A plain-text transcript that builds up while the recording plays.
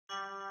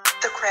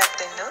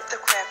Crafting Nook, the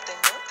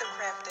Crafting Nook, the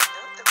Crafting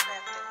Nook, the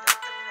Crafting Nook,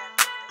 the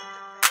Crafting Nook,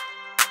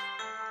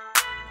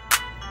 the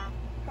Crafting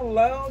Nook.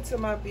 Hello to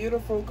my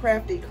beautiful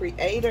crafty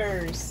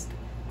creators.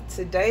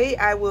 Today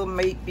I will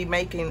be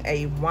making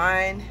a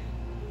wine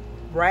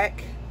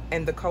rack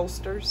and the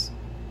coasters.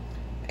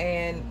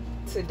 And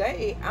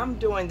today I'm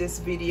doing this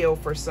video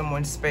for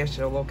someone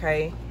special,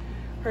 okay?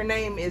 Her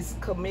name is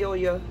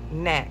Camelia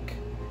Knack.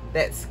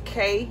 That's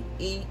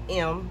K-E-M-L-I-A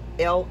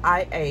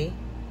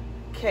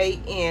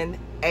K-N-A-A-K.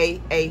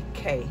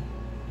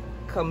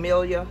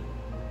 Camelia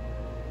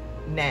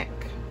Knack.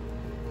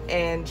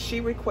 And she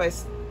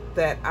requests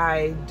that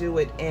I do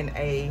it in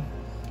a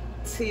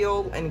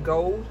teal and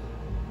gold.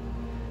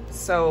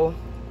 So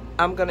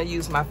I'm gonna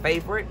use my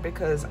favorite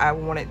because I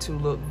want it to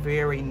look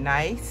very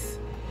nice.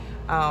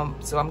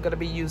 So I'm gonna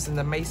be using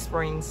the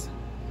Meyspring's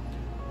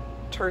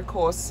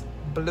Turquoise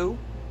Blue.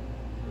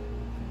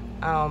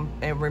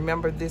 And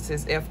remember, this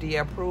is FDA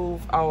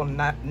approved, all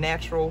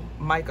natural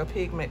mica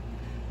pigment.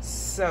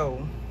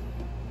 So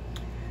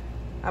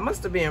I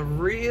must have been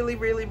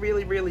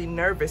really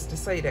nervous to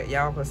say that,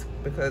 y'all,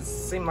 because it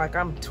seemed like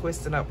I'm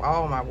twisting up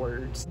all my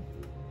words.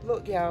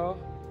 Look, y'all,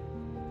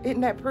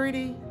 isn't that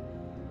pretty?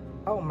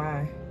 Oh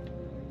my,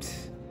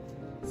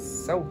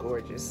 so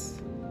gorgeous,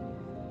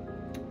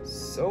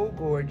 so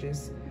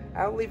gorgeous.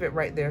 I'll leave it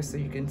right there so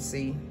you can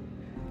see.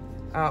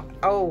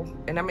 Oh,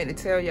 and I meant to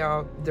tell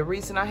y'all, the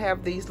reason I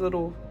have these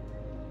little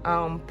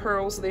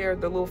pearls there,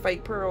 the little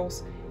fake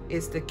pearls,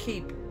 is to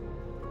keep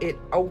it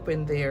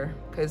open there,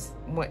 because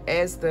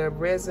as the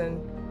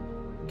resin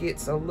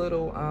gets a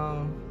little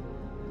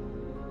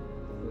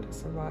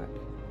that's a lot.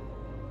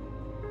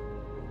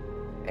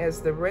 As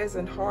the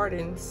resin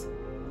hardens,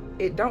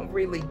 it don't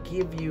really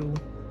give you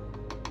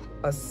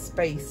a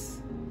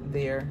space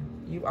there.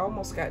 You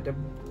almost got to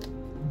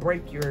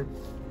break your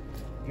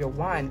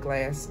wine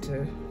glass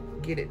to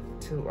get it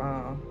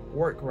to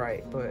work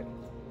right. But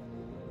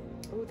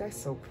oh, that's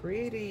so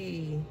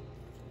pretty.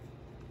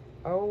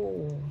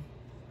 Oh,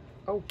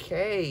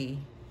 okay.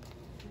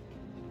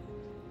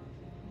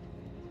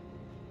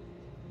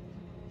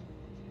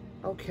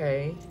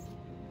 Okay,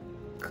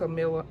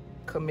 Camilla,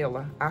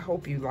 I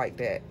hope you like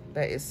that.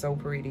 That is so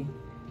pretty.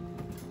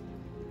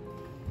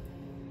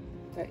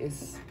 That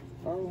is,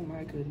 oh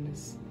my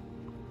goodness,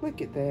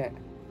 look at that.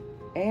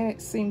 And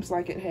it seems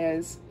like it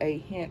has a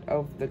hint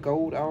of the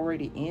gold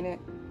already in it.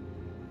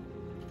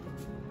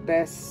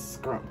 That's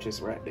scrumptious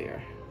right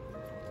there.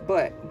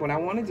 But what I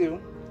want to do,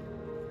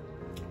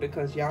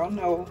 because y'all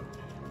know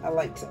I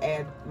like to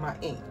add my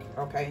ink,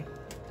 okay?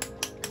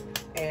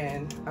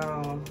 And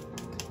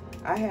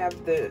I have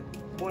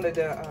one of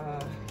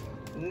the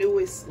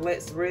newest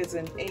Let's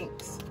Resin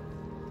inks,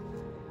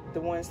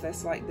 the ones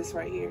that's like this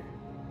right here,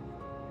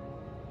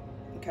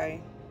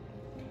 okay?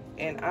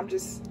 And I'm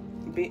just,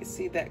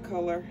 see that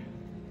color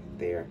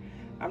there?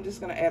 I'm just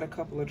gonna add a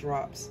couple of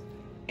drops.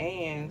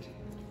 And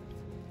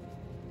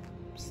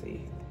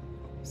see,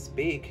 it's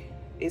big.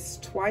 It's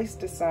twice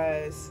the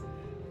size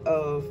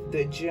of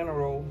the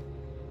general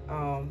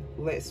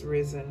Let's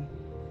Resin.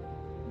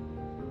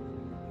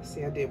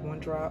 See, I did one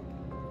drop.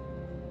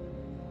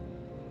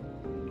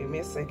 Give me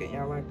a second,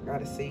 y'all. I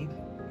gotta see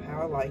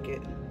how I like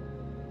it.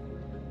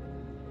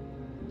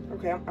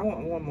 Okay, I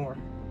want one more.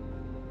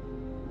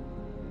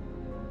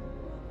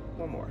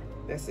 One more.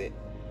 That's it.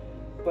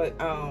 But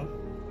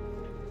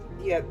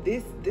yeah,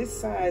 this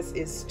size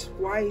is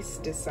twice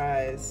the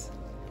size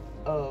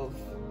of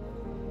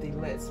the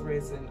Let's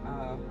Resin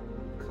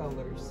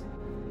colors.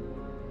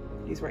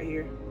 These right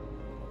here.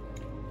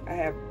 I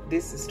have,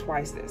 this is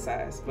twice that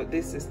size, but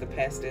this is the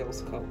pastel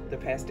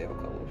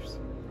colors.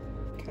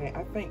 Okay,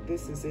 I think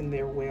this is in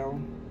there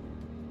well.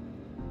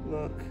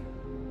 Look.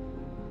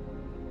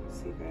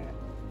 See that?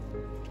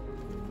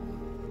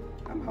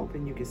 I'm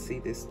hoping you can see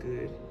this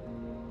good.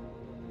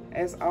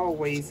 As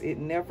always, it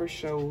never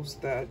shows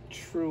the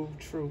true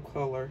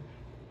color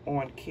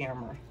on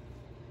camera.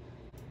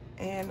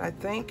 And I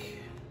think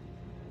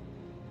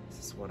this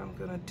is what I'm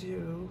gonna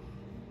do.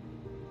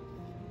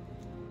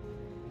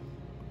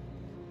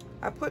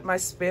 I put my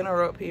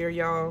spinner up here,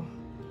 y'all,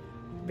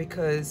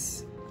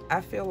 because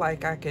I feel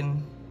like I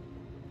can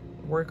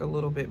work a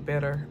little bit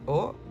better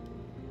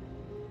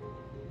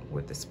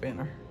with the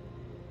spinner.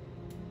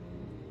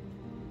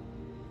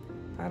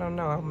 I don't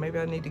know, maybe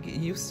I need to get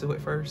used to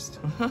it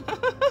first.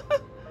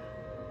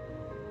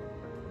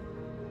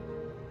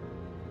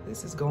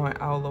 This is going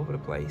all over the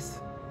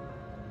place.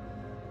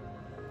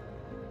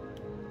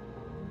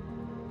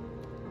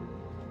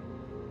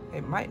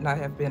 It might not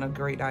have been a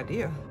great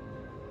idea.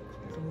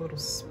 There's a little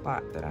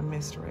spot that I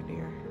missed right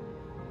there.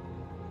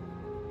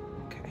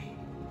 Okay.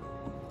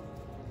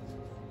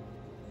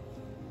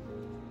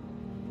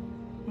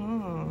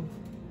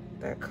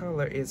 That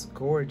color is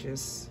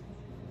gorgeous.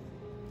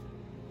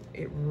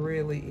 It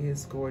really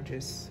is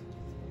gorgeous.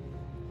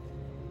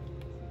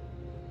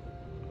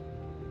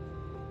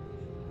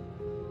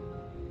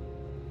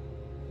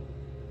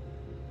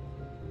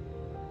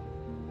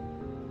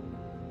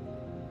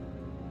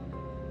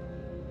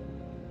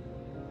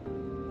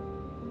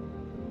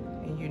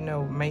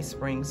 know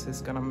Meysprings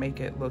is gonna make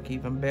it look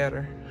even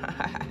better.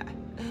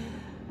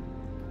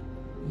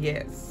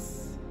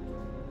 Yes.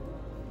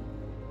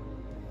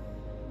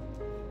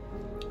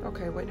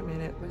 Okay, wait a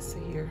minute. Let's see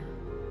here.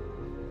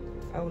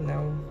 Oh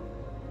no.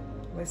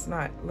 Let's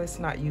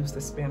not use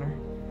the spinner.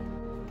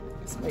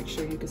 Let's make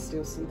sure you can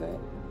still see that.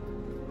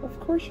 Of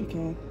course you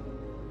can.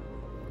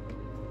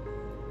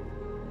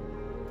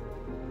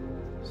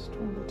 Just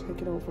trying to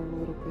take it over a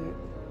little bit.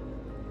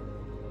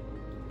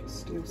 You can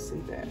still see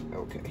that.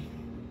 Okay.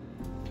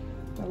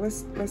 Now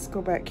let's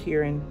go back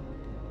here and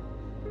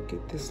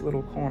get this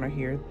little corner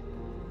here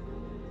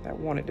that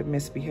wanted to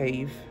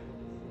misbehave.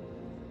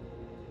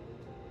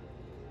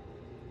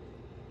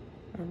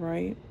 All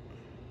right.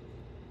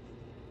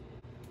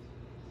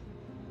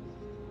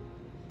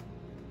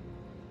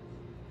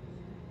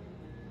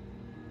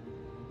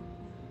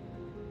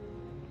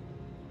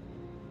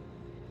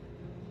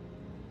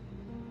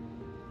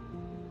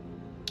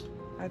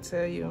 I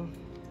tell you,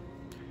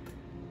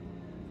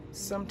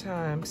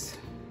 sometimes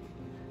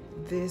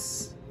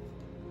this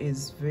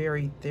is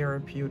very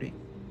therapeutic.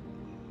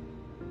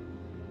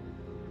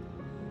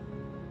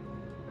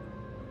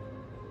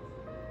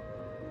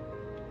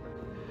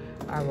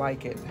 I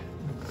like it.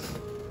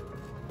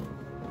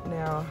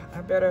 Now,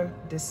 I better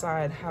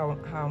decide how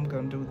I'm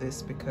gonna do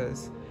this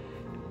because,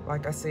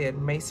 like I said,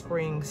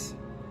 Meysprings,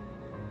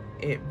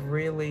 it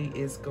really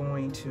is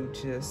going to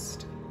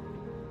just,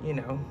 you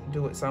know,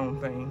 do its own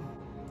thing.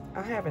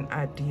 I have an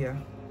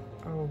idea.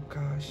 Oh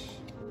gosh.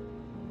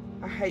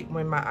 I hate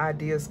when my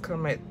ideas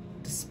come at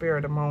the spur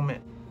of the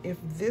moment. If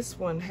this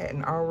one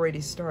hadn't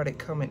already started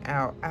coming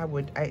out, I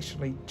would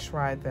actually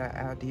try that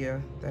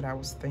idea that I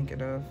was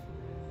thinking of.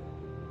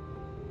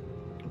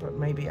 But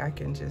maybe I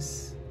can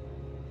just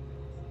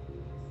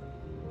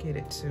get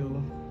it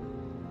to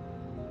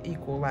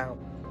equal out.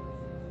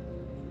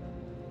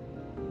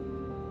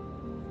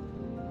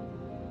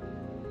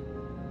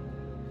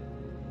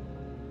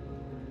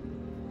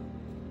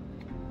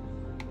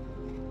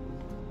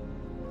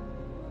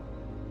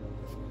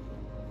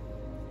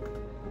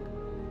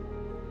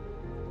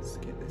 Let's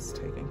get this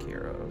taken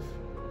care of.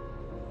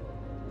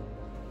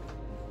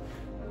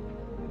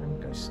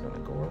 I'm just gonna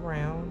go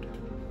around.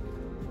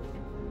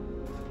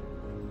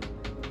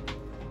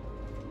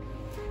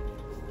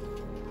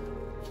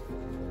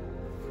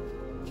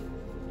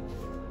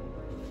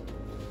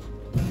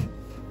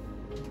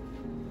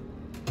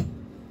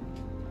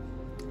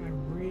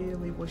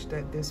 Wish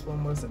that this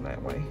one wasn't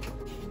that way.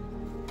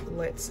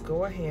 Let's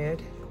go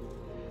ahead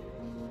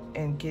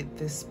and get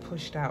this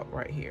pushed out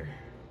right here.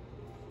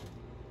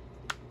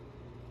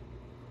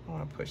 I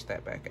want to push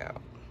that back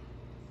out.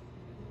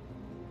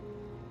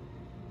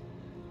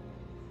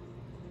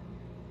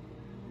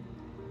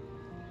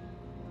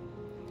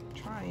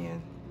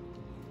 Trying.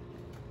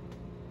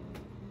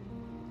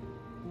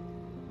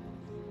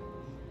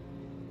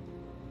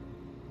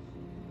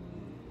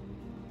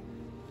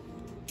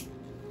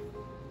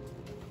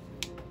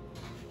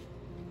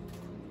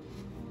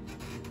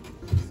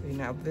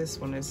 Now this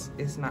one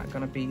is not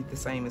going to be the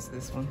same as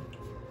this one.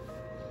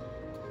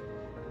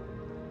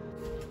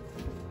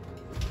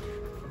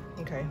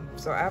 Okay,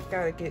 so I've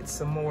got to get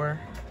some more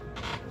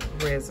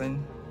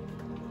resin,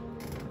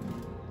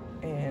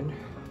 and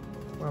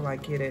while I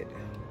get it,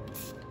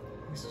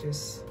 it's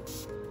just,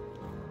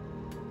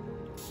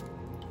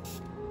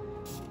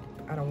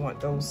 I don't want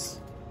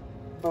those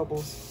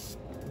bubbles.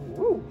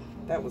 Woo,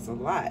 that was a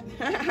lot.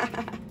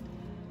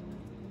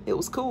 It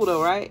was cool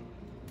though, right?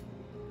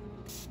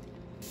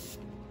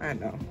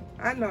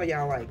 I know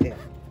y'all like that.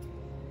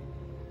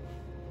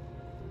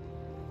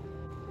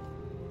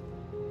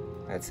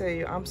 I tell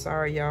you, I'm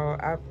sorry y'all.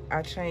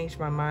 I change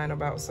my mind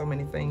about so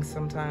many things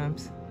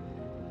sometimes.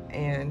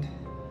 And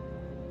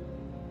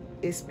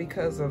it's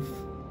because of,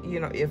 you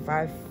know, if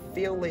I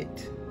feel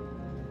it,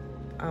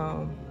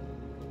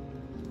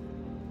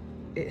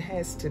 it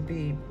has to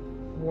be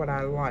what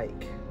I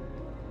like.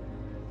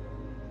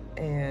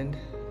 And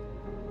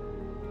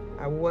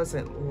I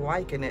wasn't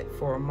liking it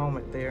for a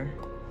moment there.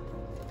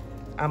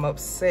 I'm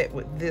upset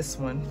with this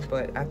one,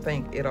 but I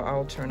think it'll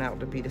all turn out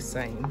to be the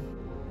same.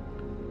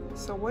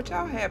 So what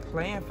y'all have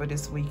planned for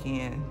this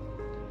weekend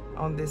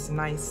on this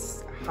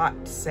nice hot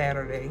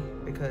Saturday?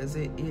 Because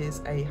it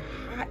is a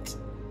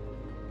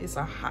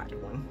hot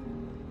one.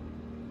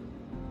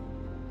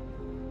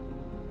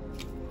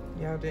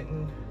 Y'all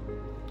didn't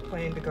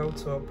plan to go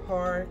to a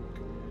park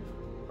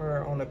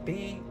or on a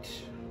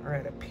beach or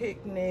at a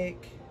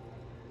picnic,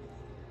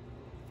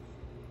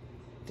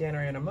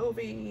 dinner and a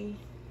movie?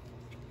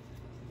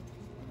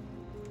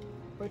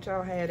 What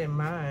y'all had in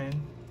mind?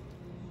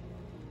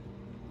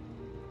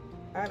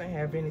 I didn't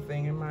have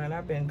anything in mind.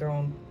 I've been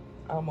gone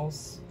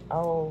almost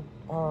all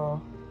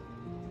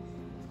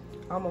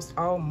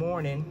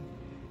morning,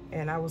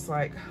 and I was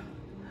like,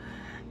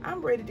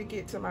 I'm ready to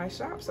get to my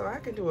shop so I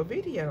can do a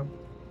video.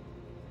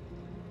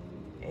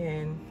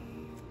 And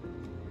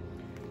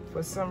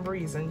for some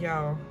reason,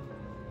 y'all,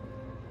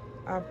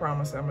 I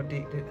promise I'm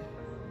addicted.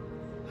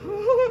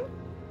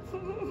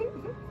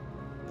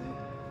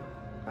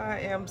 I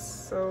am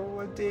so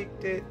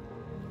addicted.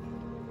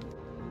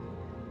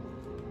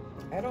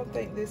 I don't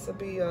think this will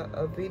be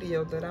a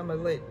video that I'm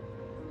gonna let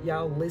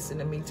y'all listen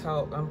to me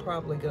talk. I'm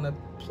probably gonna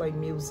play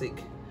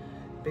music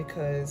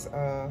because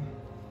I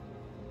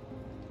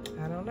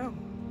don't know.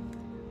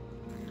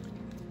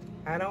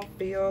 I don't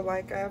feel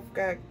like I've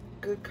got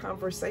good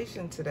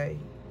conversation today.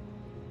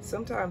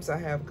 Sometimes I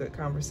have good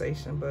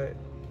conversation, but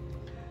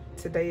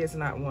today is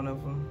not one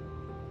of them.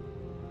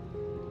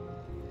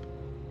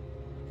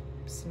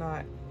 It's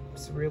not.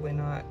 It's really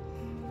not.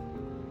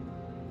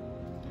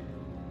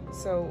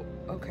 So,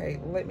 okay,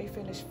 let me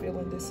finish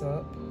filling this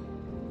up.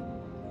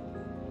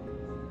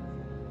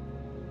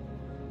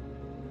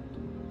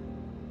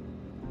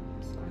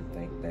 So I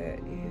think that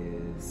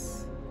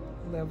is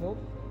level.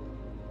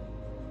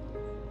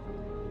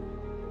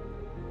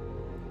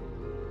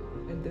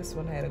 And this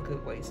one had a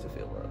good ways to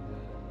fill up.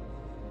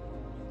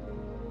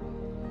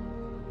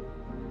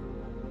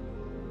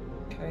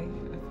 Okay,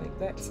 I think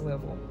that's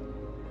level.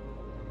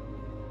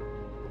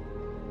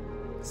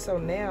 So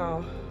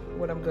now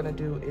what I'm gonna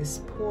do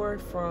is pour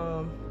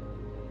from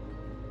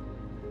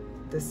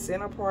the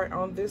center part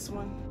on this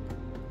one.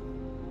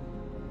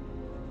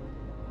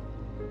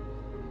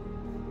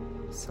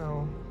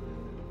 So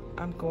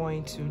I'm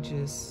going to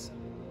just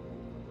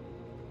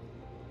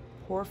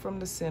pour from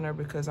the center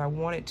because I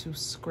want it to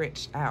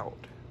stretch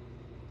out,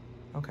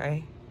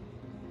 okay?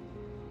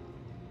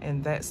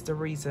 And that's the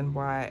reason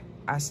why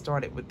I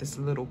started with this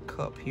little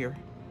cup here.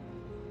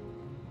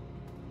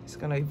 It's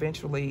gonna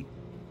eventually,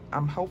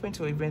 I'm hoping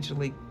to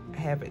eventually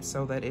have it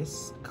so that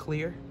it's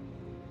clear.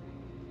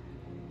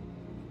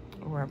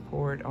 Or I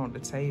pour it on the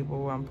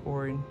table, I'm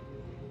pouring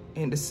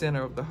in the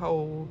center of the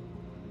hole.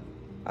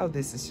 Oh,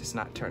 this is just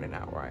not turning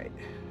out right.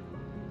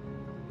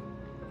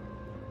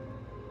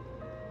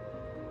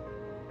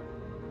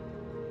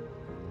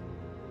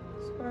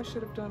 That's what I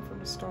should have done from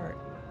the start.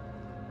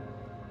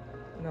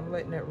 And I'm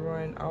letting it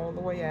run all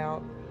the way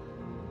out.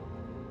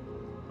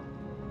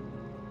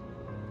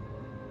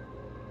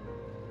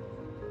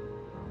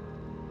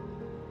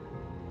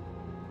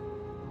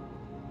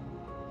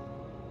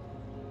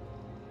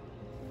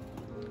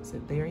 Is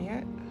it there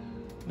yet?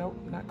 Nope,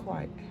 not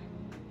quite.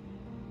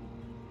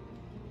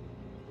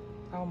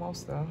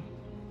 Almost though.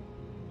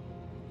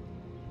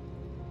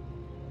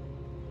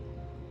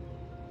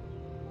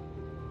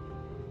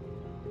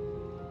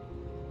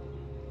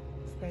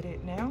 Is that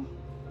it now?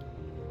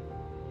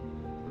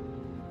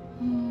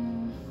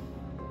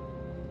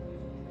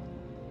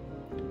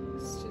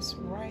 It's just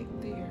right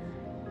there.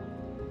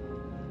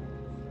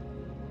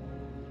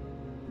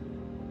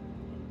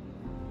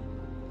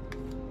 I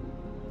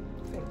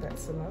think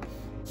that's enough.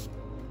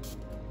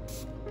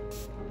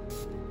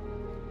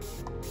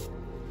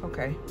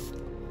 Okay.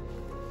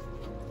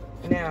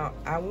 Now,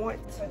 I want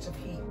a touch of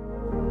heat.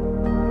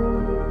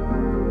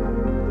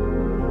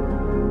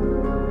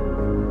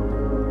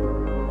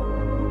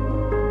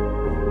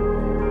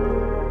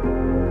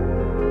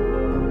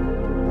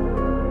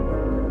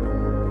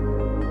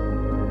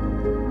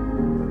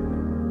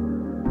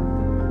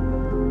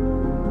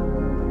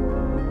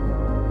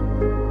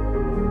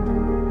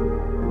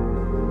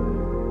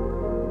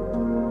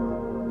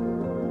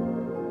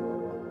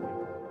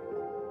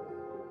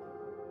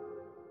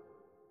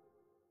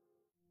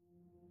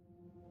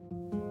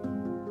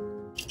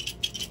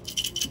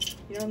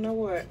 Y'all know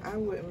what? I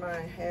wouldn't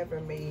mind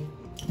having me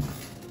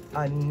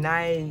a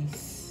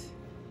nice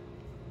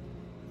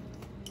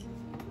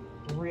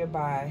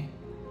ribeye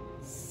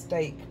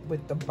steak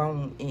with the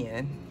bone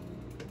in.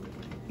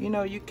 You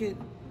know, you can't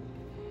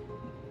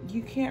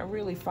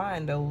really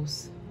find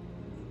those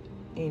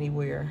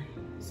anywhere.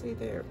 See,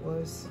 there it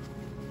was.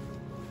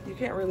 You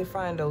can't really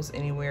find those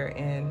anywhere,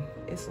 and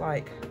it's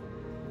like,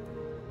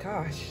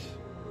 gosh.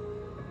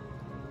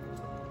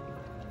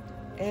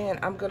 And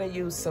I'm gonna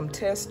use some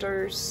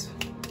testers.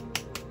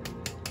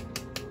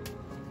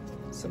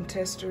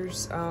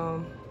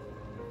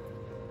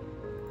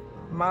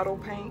 Model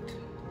paint.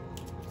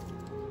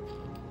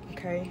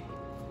 Okay.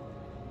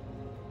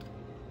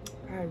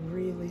 I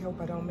really hope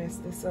I don't mess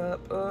this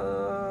up.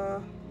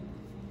 Cause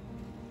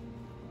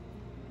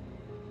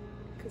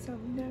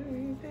I'm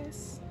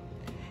nervous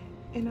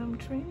and I'm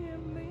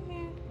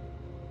trembling,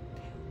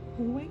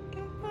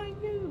 waiting for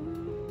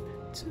you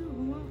to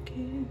walk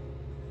in.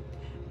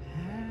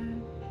 I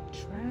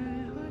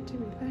try hard to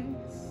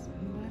relax,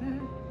 but I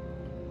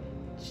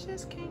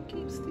just can't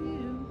keep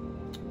still.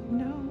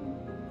 No.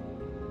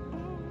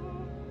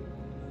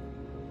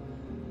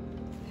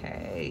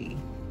 Hey.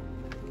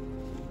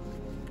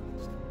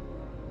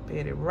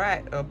 Bet it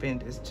right up in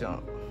this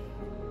junk.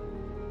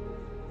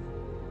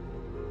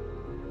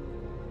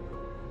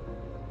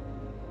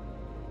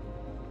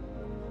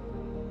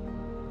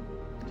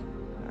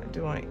 Not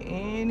doing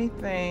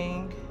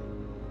anything.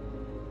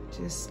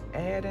 Just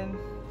adding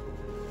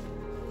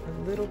a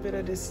little bit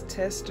of this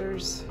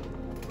Testors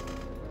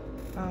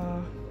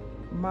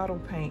model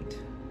paint.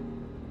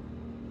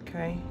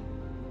 Okay.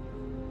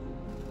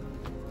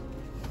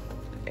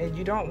 And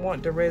you don't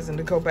want the resin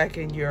to go back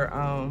in your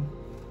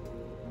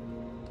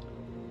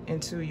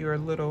into your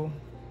little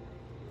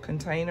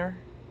container.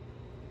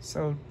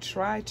 So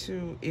try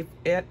to,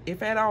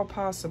 if at all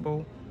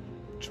possible,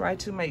 try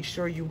to make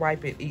sure you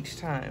wipe it each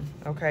time,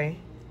 okay?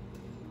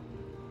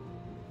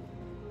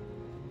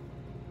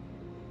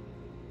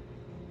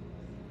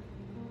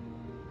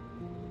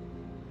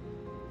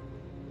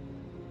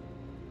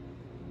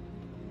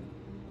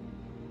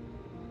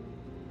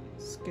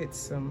 Let's get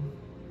some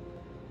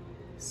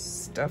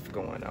stuff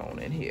going on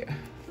in here.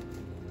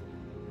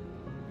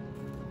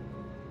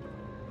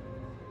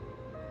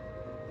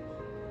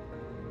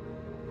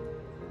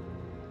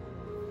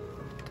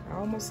 I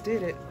almost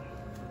did it.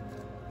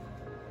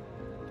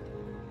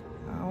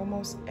 I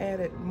almost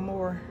added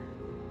more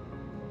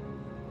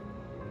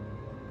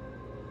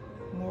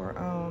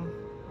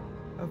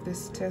of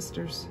this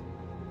tester's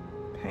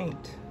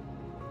paint.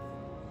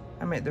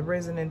 I meant the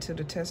resin into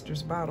the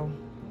tester's bottle.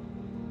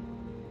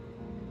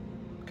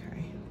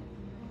 Okay.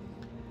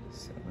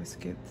 So let's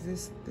get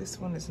this. This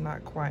one is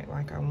not quite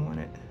like I want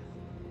it.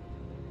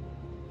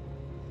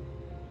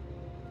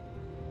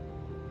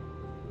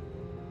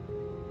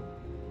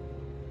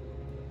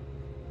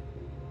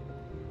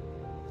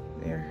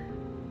 There.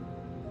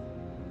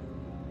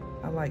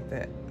 I like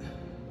that.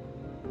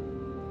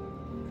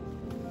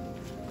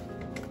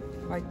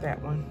 I like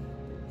that one.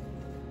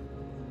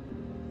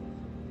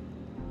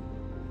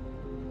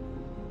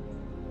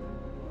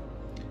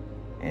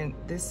 And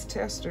this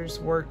testers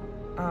work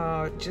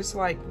just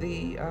like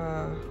the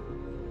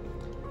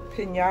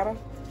pinata,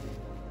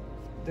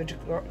 the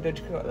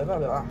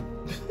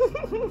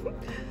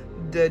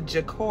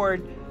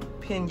DecoColor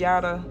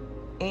pinata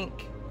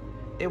ink.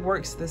 It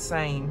works the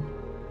same.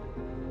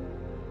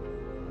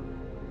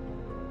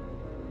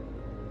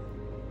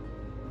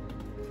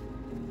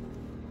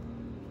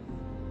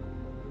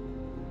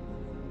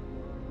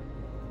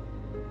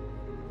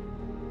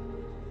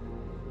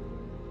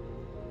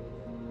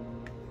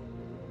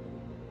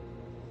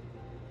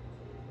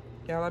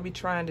 Y'all, I be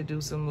trying to do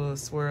some little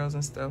swirls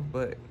and stuff,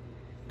 but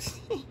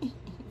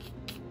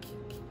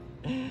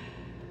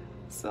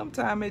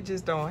sometimes it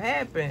just don't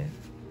happen.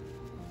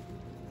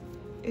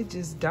 It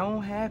just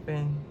don't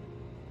happen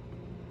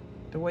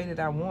the way that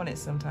I want it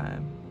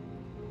sometimes.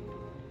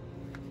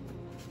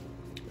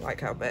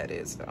 Like how bad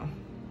it is though.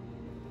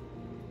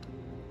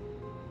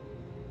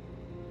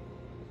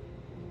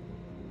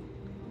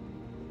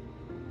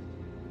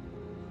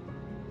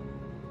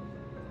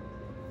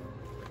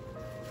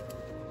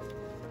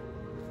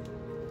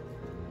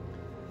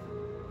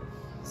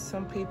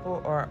 Some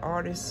people are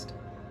artists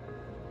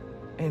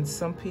and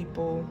some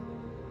people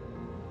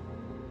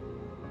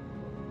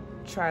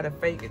try to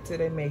fake it till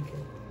they make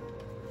it.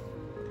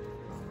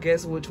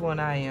 Guess which one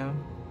I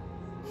am?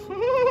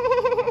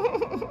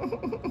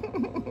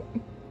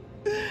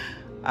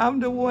 I'm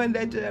the one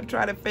that just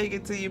try to fake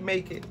it till you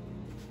make it.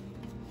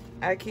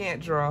 I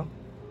can't draw.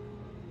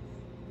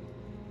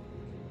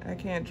 I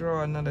can't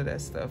draw none of that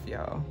stuff,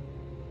 y'all.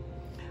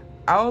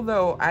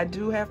 Although I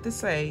do have to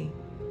say,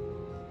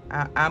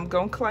 I'm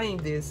gonna claim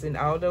this, and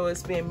although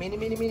it's been many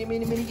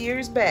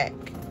years back,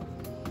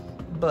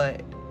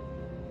 but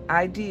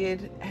I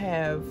did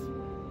have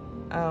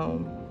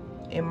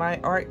in my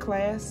art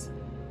class,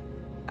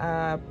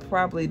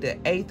 probably the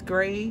 8th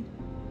grade,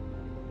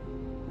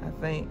 I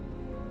think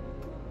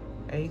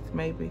 8th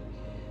maybe.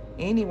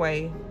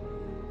 Anyway,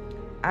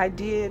 they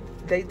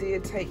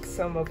did take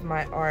some of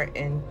my art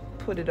and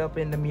put it up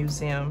in the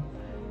museum,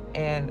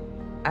 and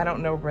I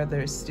don't know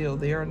whether it's still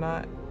there or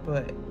not,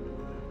 but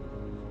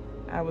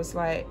I was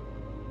like,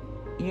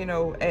 you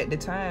know, at the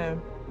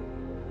time,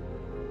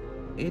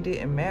 it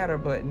didn't matter,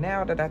 but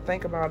now that I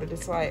think about it,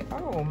 it's like,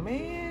 oh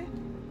man,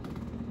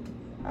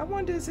 I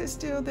wonder is it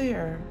still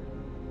there?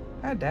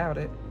 I doubt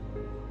it.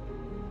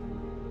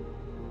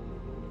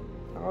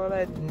 All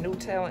that new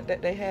talent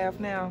that they have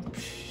now,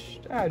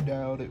 I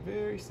doubt it,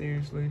 very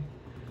seriously.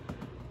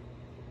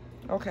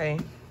 Okay,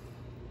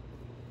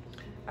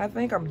 I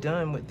think I'm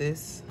done with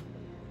this,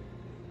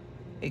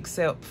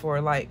 except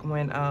for like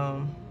when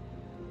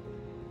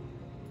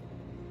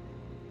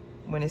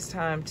it's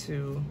time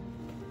to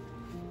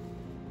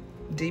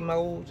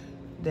demold,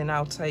 then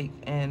I'll take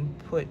and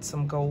put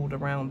some gold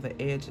around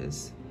the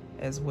edges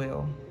as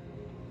well.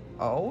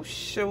 Oh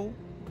shoot,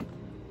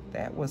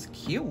 that was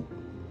cute.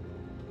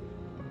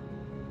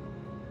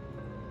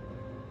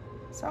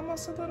 It's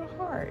almost a little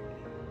hard.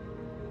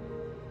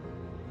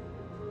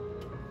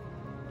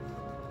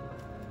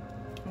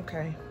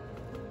 Okay.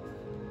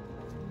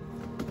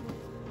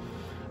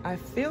 I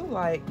feel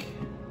like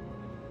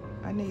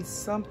I need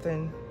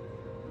something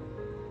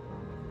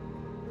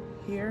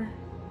here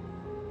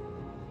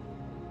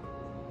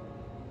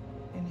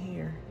and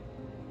here,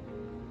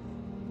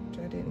 which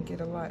I didn't get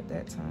a lot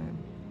that time.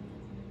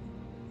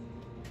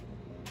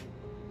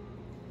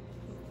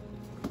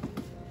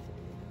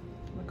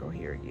 I'm gonna go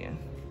here again.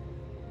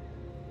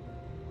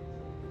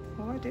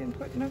 Oh, I didn't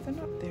put nothing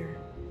up there.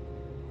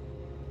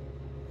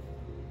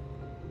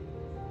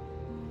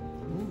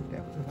 Ooh,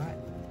 that was a lot.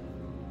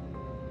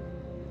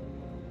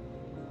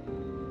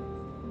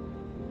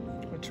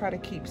 I'll try to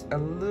keep a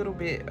little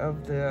bit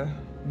of the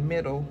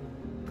middle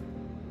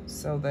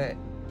so that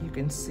you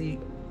can see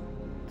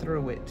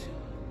through it.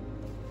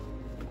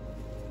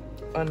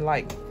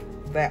 Unlike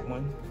that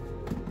one.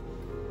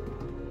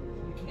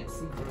 You can't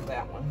see through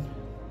that one.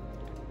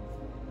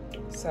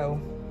 So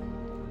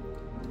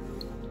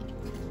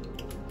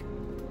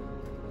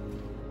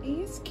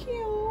it's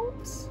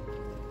cute.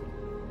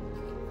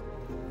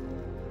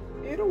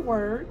 It'll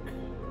work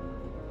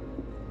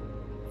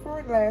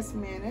for last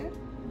minute,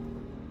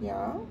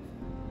 y'all.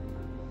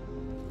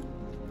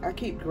 I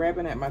keep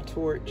grabbing at my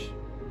torch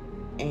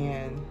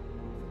and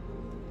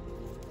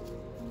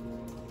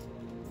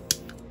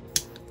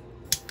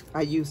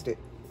I used it.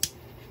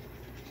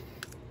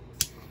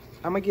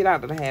 I'm gonna get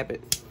out of the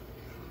habit.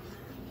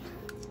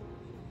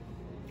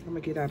 I'm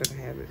gonna get out of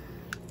the habit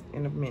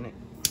in a minute.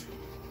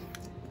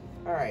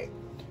 All right,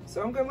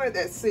 so I'm gonna let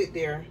that sit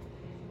there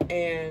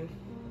and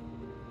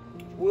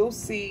we'll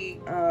see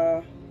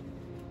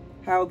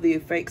how the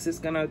effects is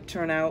gonna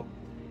turn out,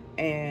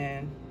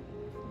 and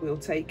we'll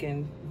take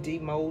and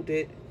demold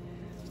it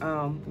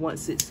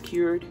once it's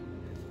cured,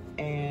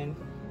 and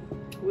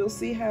we'll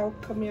see how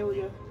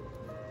Camellia,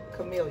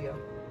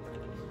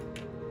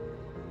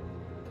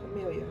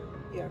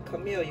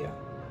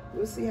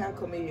 we'll see how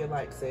Camellia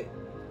likes it.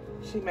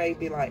 She may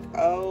be like,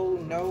 oh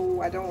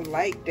no, I don't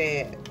like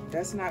that.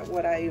 That's not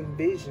what I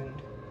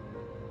envisioned.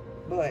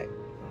 But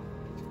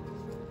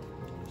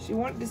she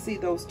wanted to see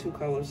those two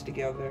colors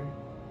together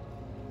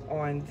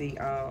on the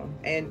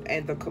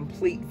and the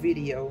complete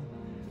video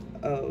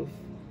of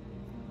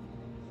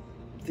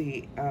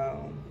the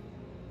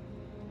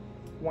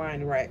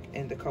wine rack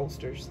and the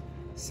coasters.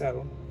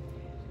 So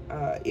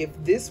if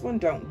this one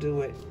don't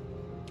do it,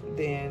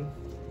 then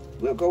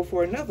we'll go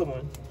for another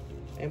one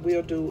and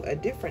we'll do a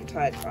different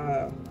type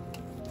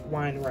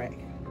wine rack.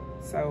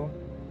 So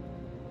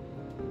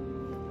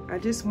I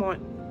just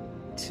want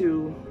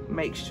to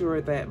make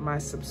sure that my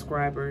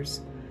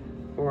subscribers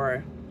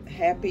are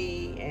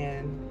happy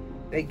and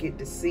they get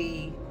to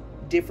see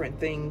different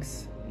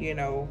things, you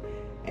know,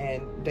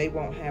 and they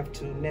won't have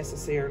to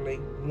necessarily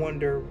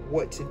wonder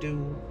what to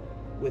do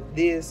with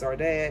this or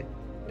that.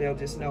 They'll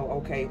just know,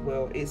 okay,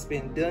 well, it's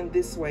been done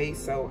this way,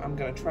 so I'm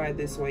gonna try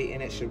this way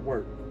and it should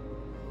work.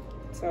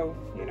 So,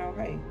 you know,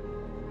 hey,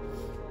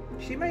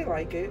 she may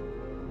like it.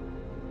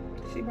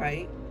 She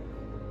might.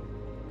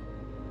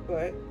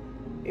 But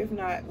if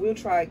not, we'll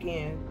try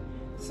again.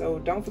 So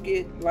don't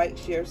forget, like,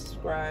 share,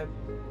 subscribe,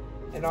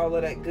 and all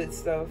of that good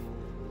stuff.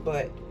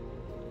 But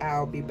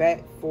I'll be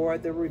back for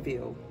the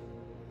reveal.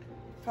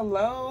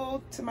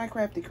 Hello to my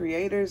crafty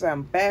creators.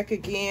 I'm back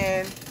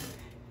again.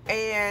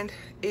 And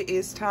it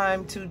is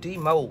time to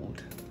demold.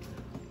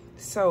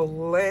 So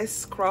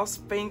let's cross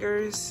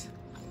fingers,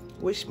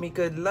 wish me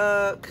good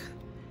luck,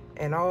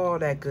 and all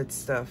that good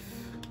stuff.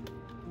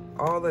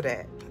 All of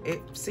that.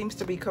 It seems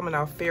to be coming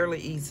off fairly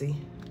easy.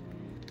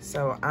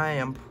 So I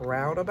am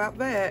proud about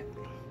that.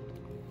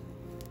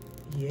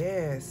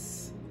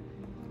 Yes.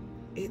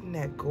 Isn't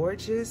that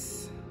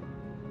gorgeous?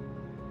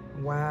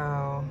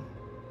 Wow.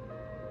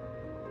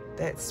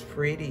 That's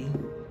pretty.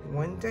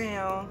 One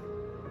down.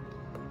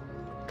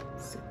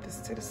 Set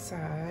this to the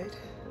side.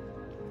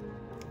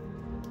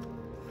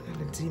 I'm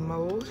gonna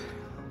demold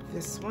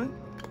this one.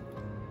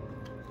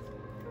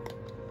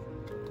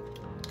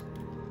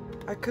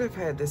 I could have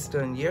had this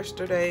done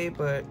yesterday,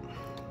 but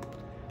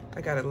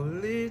I got a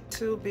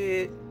little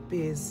bit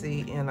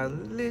busy and a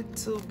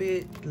little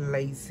bit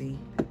lazy.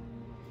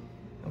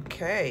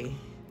 Okay,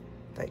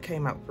 that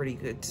came out pretty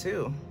good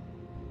too.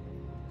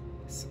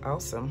 It's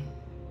awesome.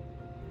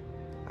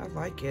 I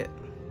like it.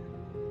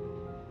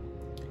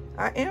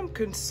 I am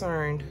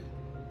concerned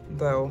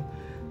though,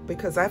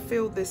 because I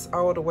filled this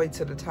all the way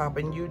to the top,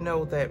 and you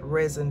know that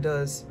resin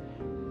does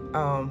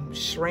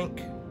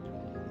shrink.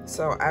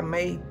 So I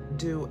may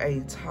do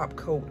a top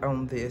coat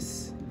on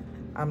this.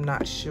 I'm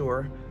not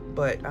sure,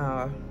 but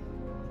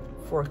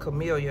for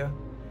Camellia,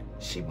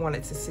 she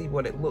wanted to see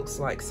what it looks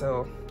like.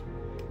 So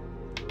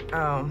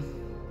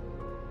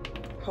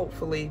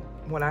hopefully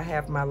when I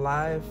have my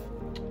live,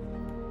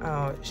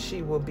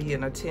 she will be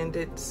in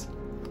attendance,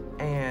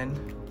 and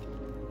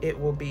it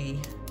will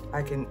be,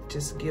 I can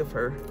just give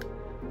her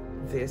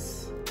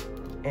this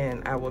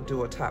and I will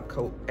do a top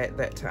coat at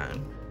that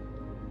time,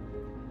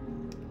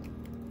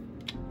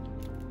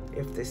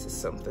 if this is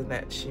something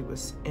that she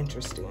was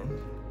interested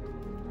in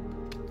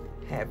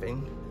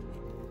having.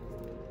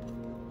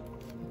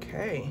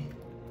 Okay,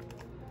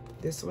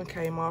 this one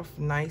came off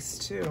nice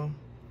too.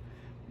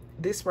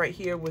 This right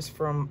here was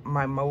from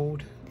my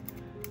mold.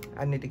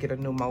 I need to get a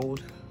new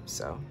mold,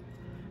 so,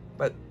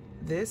 but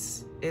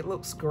this, it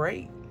looks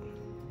great.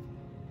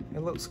 It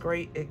looks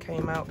great. It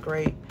came out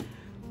great.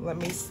 Let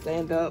me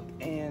stand up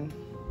and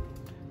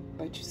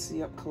let you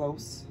see up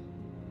close.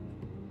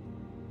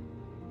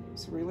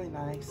 It's really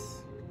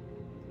nice.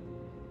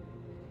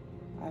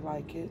 I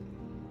like it.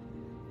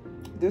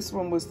 This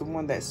one was the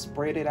one that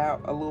spread it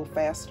out a little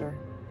faster.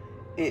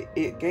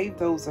 It gave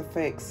those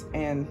effects,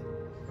 and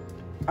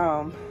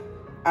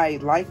I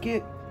like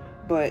it,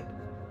 but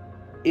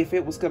if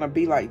it was gonna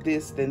be like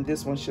this, then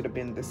this one should have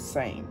been the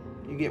same,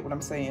 You get what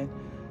I'm saying?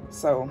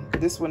 So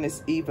this one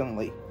is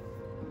evenly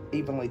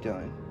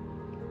done.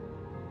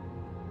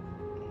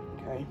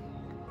 Okay,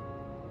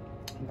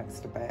 that's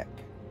the back.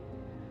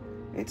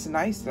 It's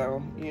nice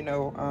though, you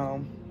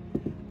know.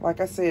 Like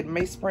I said,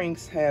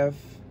 Meysprings have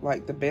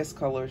like the best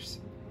colors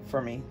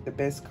for me, the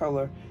best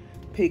color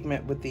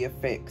pigment with the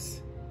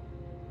effects.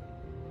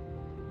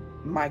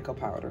 Mica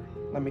powder.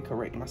 Let me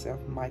correct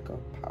myself. Mica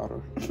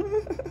powder.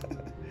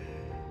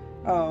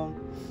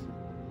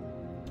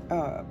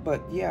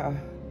 But yeah,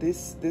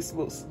 this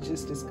looks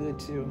just as good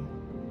too.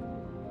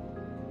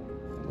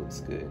 It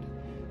looks good.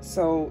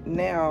 So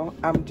now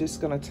I'm just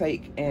gonna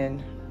take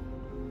and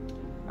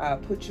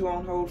put you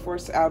on hold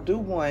first. I'll do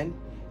one,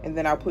 and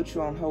then I'll put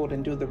you on hold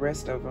and do the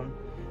rest of them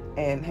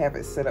and have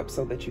it set up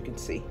so that you can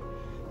see.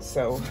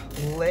 So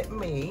let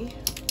me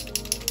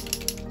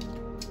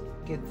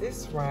get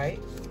this right.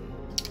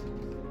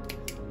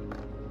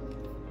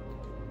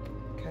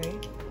 Okay.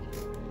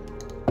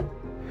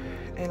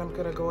 And I'm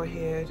gonna go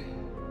ahead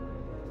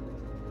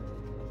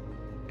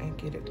and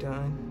get it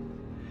done.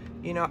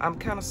 You know, I'm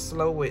kind of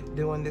slow with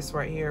doing this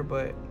right here,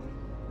 but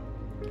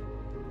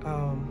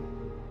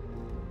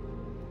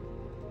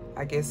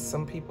I guess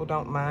some people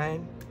don't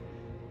mind.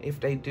 If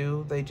they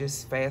do, they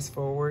just fast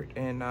forward,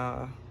 and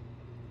I'm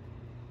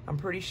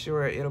pretty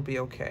sure it'll be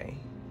okay.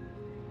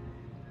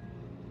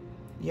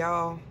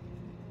 Y'all,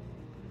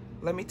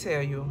 let me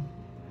tell you,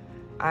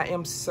 I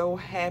am so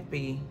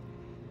happy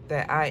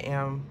that I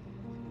am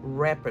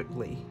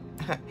rapidly,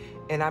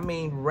 and I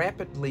mean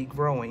rapidly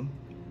growing.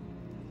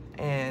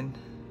 And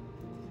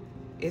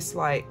it's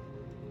like,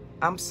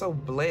 I'm so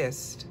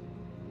blessed,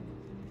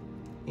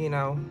 you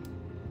know,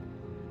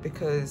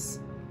 because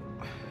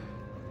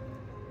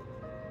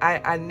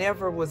I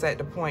never was at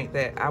the point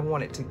that I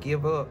wanted to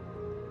give up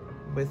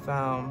with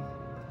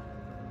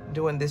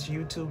doing this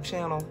YouTube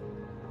channel.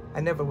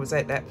 I never was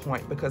at that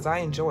point because I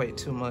enjoy it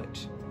too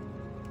much.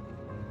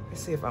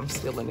 Let's see if I'm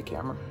still in the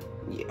camera.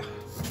 Yeah.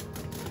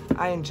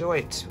 I enjoy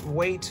it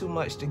way too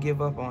much to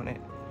give up on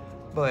it.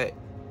 But,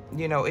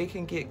 you know, it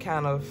can get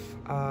kind of,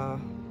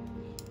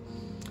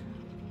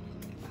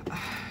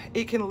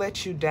 it can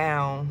let you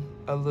down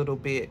a little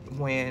bit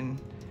when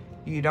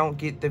you don't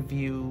get the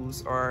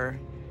views or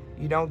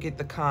you don't get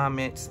the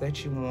comments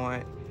that you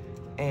want.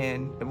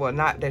 And, well,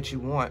 not that you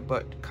want,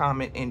 but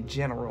comment in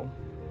general.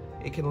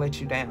 It can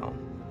let you down.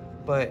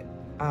 But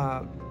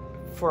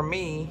for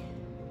me,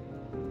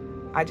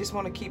 I just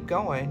want to keep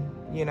going,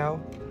 you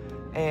know,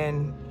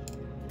 and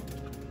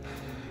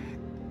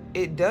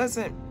it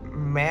doesn't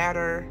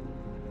matter,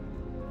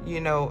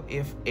 you know,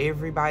 if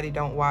everybody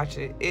don't watch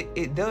it.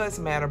 It does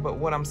matter, but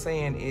what I'm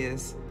saying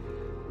is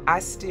I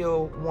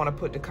still want to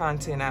put the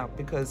content out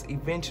because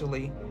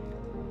eventually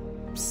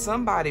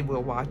somebody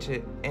will watch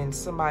it and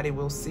somebody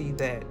will see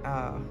that,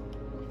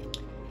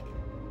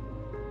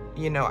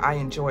 you know, I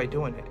enjoy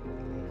doing it.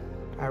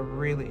 I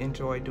really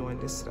enjoy doing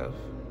this stuff.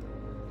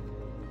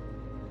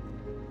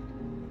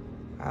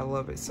 I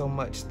love it so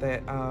much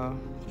that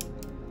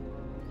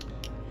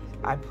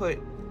I put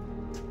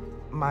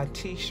my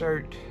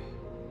t-shirt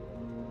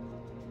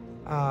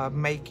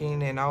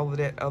making and all of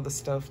that other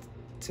stuff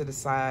to the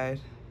side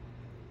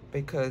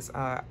because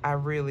I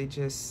really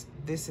just,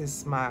 this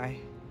is my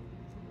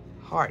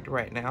heart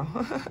right now.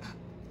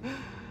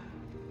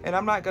 And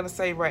I'm not gonna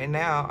say right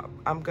now,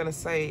 I'm gonna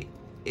say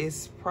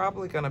it's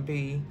probably gonna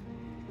be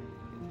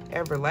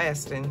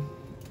everlasting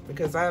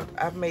because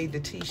I've made the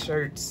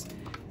t-shirts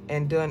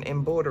and done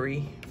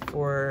embroidery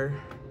for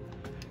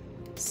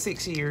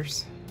 6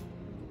 years.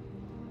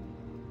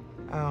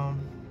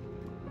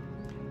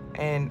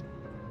 And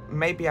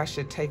maybe I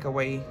should take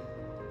away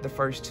the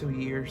first 2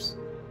 years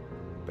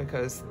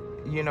because,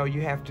 you know,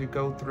 you have to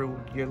go through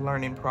your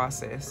learning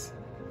process.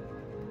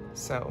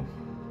 So,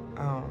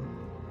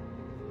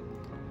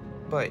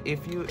 but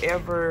if you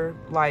ever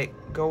like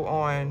go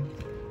on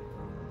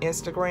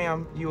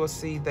Instagram, you will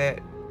see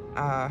that,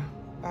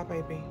 bye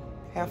baby,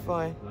 have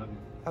fun. Love you.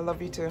 I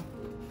love you too.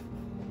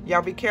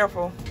 Y'all be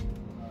careful.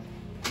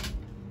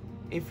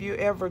 If you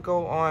ever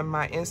go on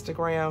my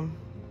Instagram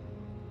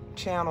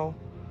channel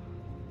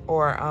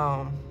or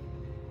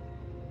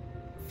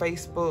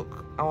Facebook,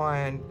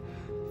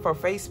 for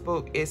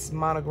Facebook it's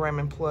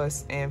Monogramming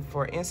Plus, and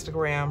for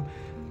Instagram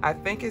I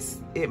think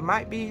it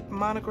might be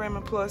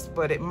Monogramming Plus,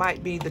 but it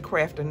might be the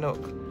Crafting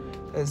Nook,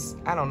 because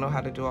I don't know how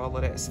to do all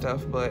of that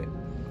stuff. But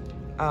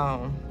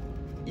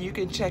you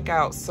can check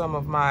out some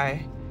of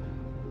my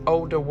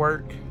older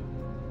work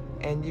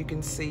and you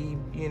can see,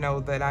 you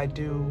know, that I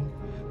do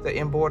the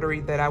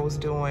embroidery that I was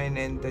doing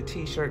and the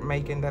t-shirt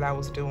making that I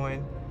was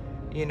doing.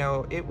 You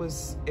know, it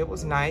was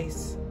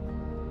nice.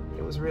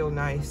 It was real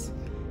nice.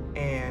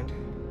 And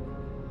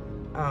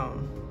I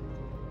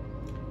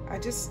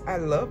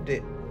loved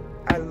it.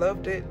 I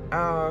loved it.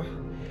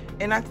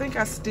 And I think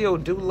I still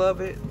do love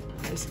it.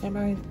 Am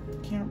I in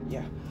camera?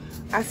 Yeah.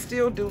 I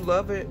still do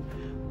love it.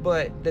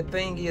 But the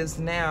thing is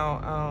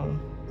now,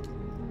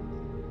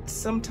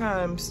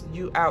 sometimes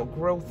you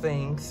outgrow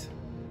things,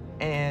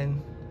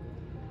 and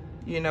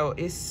you know,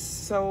 it's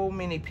so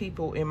many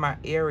people in my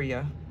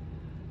area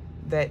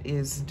that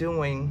is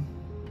doing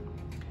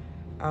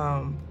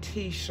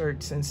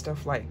t-shirts and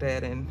stuff like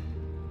that. And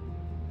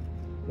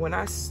when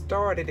I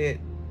started it,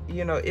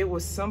 you know, it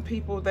was some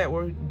people that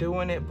were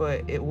doing it,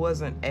 but it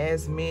wasn't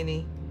as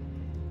many.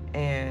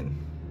 And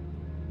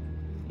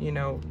you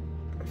know,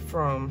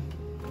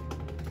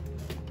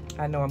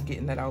 I know I'm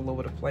getting that all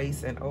over the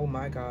place, and oh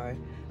my God,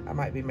 I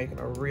might be making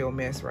a real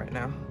mess right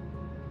now.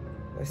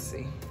 Let's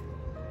see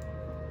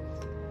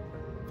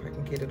if I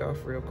can get it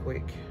off real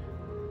quick.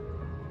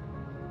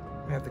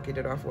 I have to get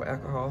it off with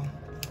alcohol.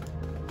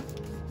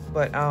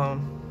 But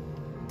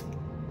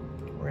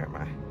where am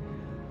I?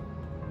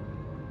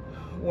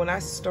 When I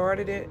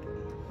started it,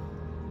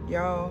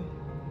 y'all,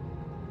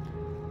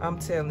 I'm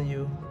telling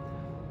you,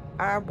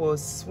 I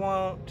was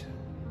swamped.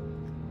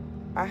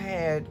 I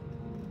had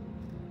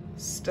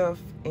stuff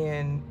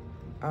in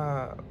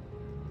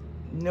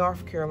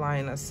North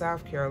Carolina,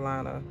 South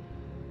Carolina,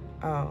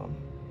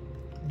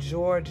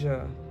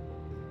 Georgia,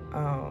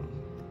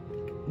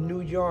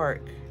 New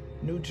York,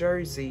 New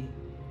Jersey.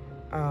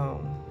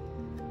 Oh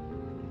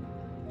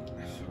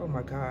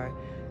my God,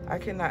 I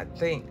cannot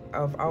think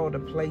of all the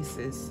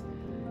places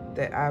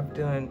that I've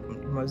done.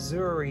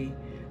 Missouri.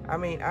 I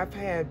mean, I've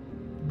had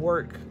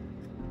work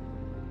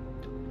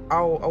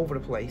all over the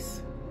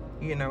place,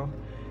 you know.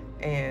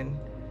 And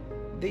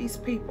these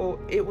people,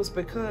 it was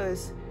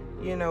because,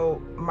 you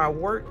know, my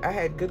work, I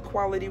had good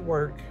quality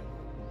work,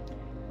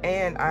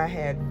 and I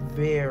had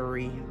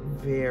very,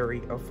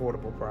 very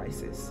affordable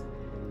prices,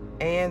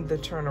 and the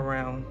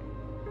turnaround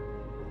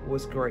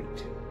was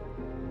great.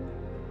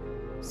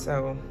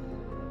 So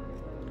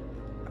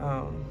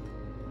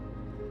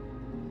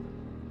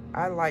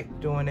I like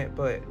doing it,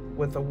 but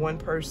with a one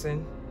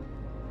person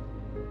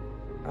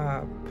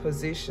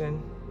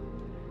position,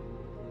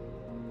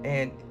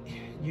 and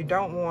you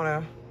don't want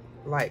to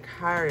like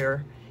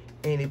hire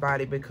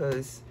anybody,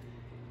 because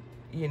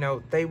you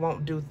know they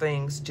won't do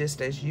things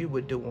just as you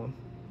would do them.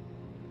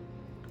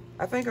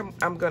 I think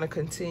I'm gonna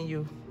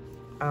continue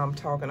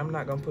talking. I'm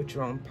not gonna put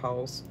you on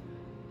pause.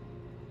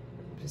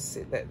 Just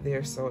sit that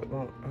there so it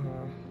won't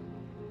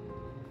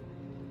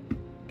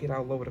get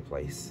all over the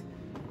place.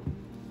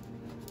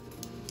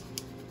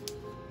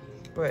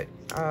 But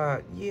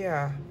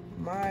yeah,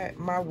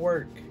 my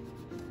work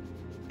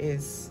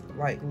is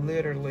like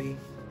literally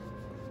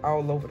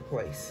all over the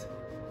place,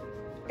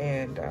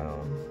 and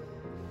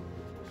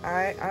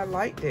I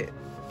liked it.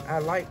 I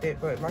liked it,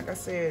 but like I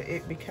said,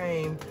 it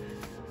became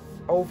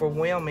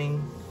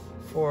overwhelming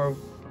for,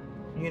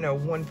 you know,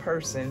 one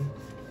person.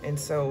 And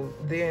so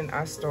then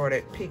I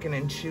started picking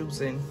and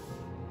choosing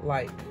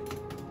like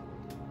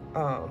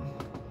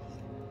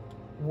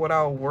what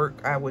all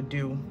work I would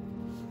do.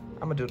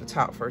 I'm gonna do the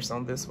top first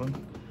on this one.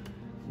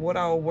 What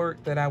all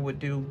work that I would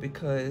do,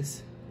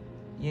 because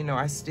you know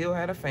I still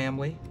had a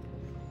family,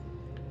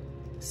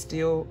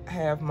 still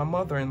have my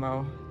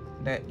mother-in-law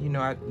that, you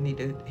know, I need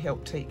to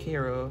help take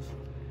care of,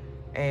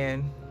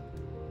 and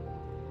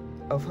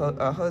of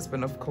a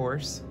husband, of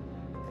course.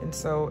 And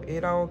so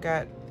it all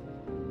got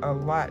a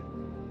lot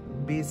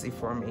busy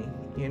for me.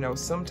 You know,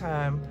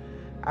 sometime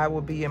I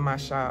will be in my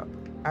shop,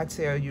 I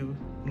tell you,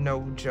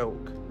 no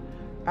joke,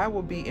 I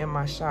will be in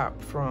my shop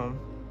from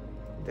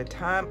the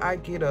time I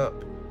get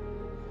up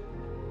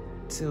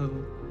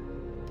to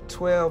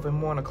 12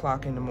 and 1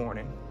 o'clock in the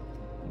morning.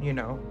 You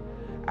know,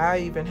 I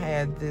even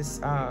had this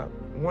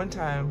one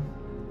time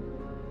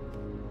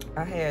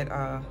I had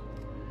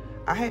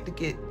to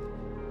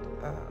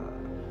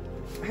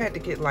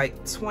get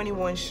like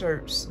 21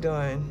 shirts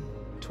done,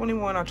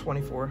 21 or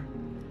 24,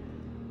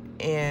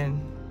 and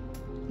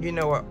you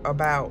know,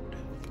 about,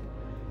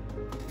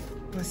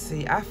 let's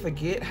see, I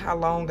forget how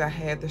long I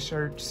had the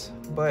shirts,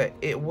 but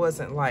it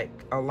wasn't like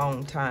a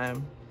long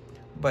time.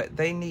 But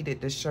they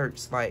needed the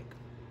shirts like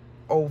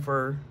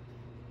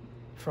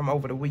from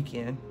over the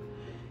weekend,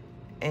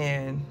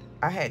 and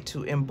I had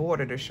to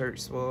embroider the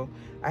shirts. Well,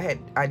 I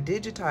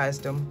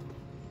digitized them,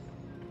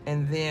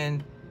 and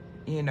then,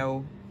 you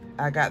know,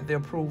 I got the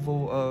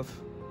approval of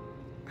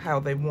how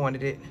they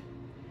wanted it.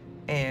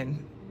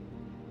 And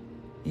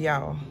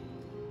y'all,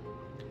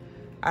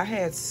 I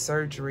had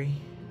surgery.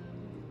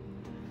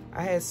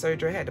 I had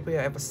to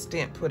have a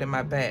stent put in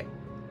my back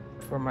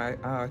for my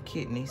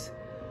kidneys,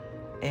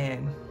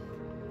 and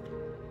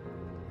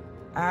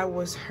I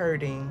was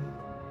hurting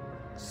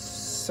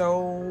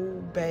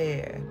so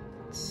bad,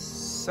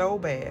 so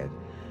bad.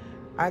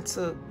 I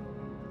took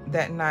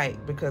that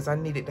night because I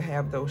needed to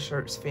have those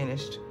shirts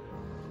finished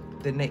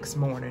the next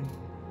morning,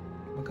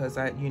 because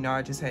I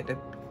just had to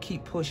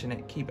keep pushing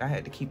it. I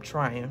had to keep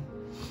trying.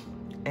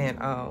 And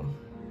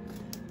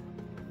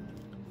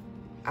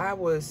I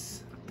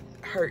was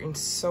hurting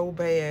so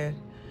bad.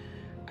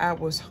 I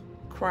was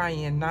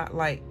crying, not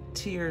like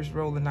tears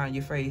rolling down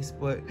your face,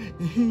 but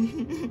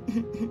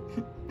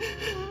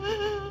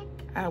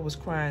I was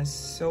crying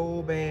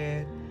so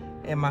bad.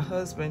 And my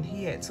husband,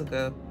 he had took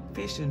a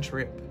fishing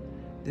trip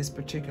this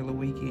particular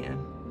weekend,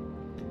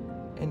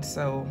 and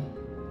so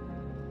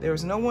there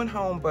was no one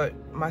home but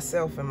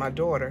myself and my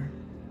daughter.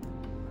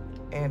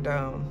 And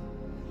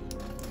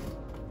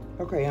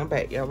Okay, I'm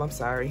back, y'all. I'm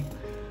sorry.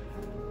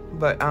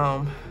 But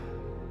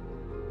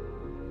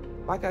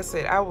like I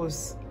said, I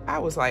was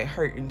like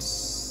hurting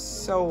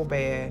so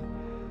bad.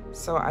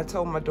 So I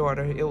told my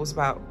daughter, it was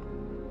about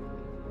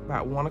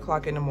 1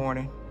 o'clock in the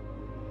morning.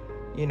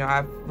 You know,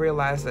 I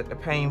realized that the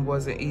pain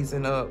wasn't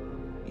easing up.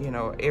 You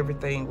know,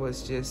 everything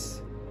was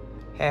just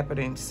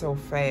happening so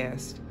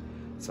fast.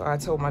 So I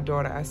told my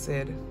daughter, I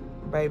said,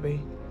 baby,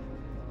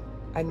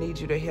 I need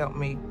you to help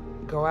me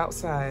go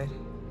outside.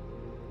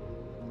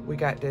 We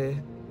got to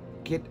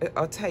get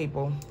a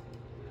table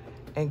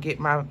and get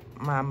my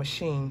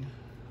machine,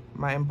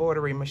 my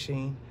embroidery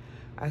machine.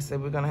 I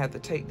said, we're gonna have to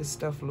take this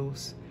stuff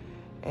loose,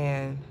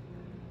 and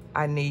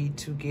I need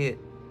to get,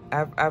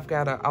 I've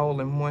got an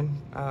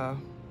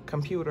all-in-one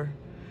computer.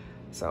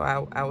 So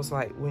I was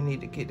like, we need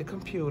to get the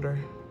computer,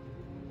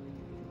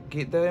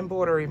 get the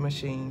embroidery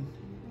machine,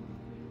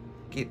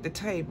 get the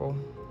table,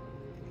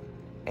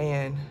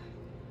 and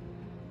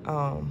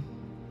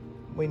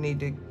we need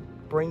to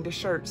bring the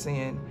shirts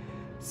in.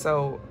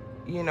 So,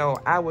 you know,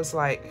 I was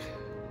like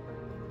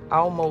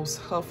almost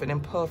huffing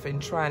and puffing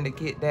trying to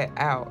get that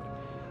out.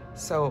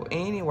 So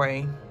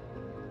anyway,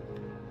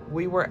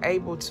 we were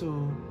able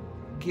to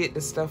get the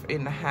stuff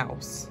in the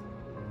house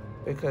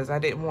because I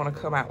didn't want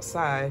to come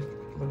outside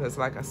because,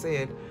 like I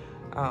said,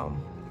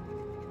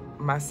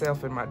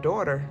 myself and my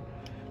daughter,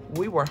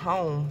 we were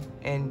home,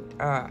 and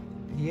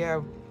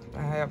yeah,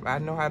 I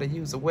know how to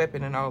use a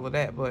weapon and all of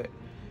that, but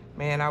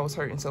man, I was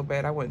hurting so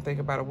bad I wasn't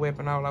thinking about a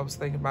weapon. All I was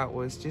thinking about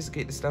was just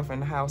get the stuff in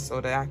the house so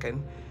that I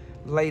can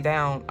lay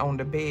down on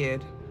the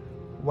bed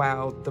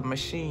while the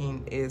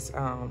machine is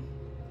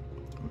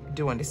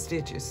doing the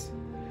stitches.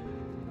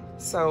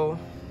 So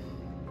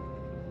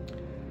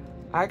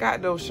I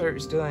got those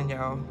shirts done,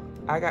 y'all.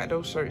 I got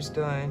those shirts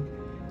done,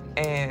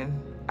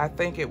 and I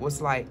think it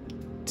was like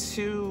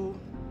two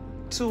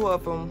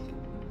of them.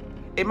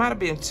 It might have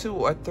been 2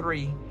 or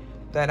 3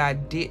 that I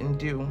didn't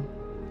do,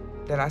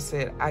 that I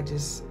said, I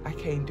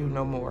can't do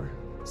no more.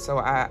 So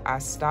I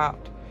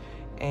stopped,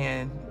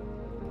 and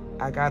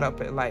I got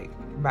up at like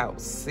about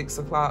 6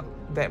 o'clock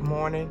that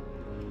morning,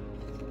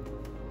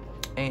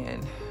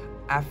 and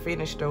I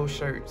finished those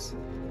shirts.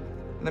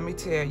 Let me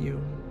tell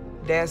you,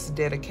 that's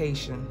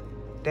dedication.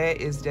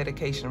 That is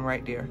dedication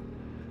right there.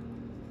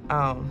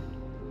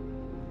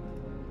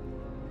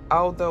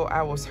 Although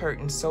I was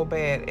hurting so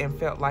bad and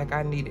felt like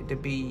I needed to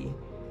be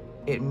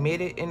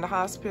admitted in the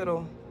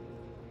hospital,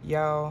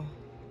 y'all,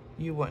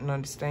 you wouldn't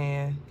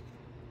understand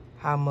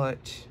how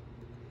much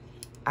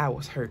I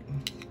was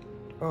hurting.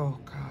 Oh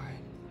God.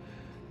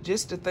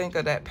 Just to think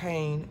of that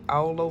pain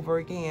all over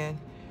again,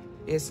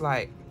 it's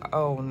like,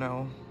 oh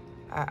no,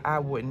 I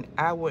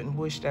wouldn't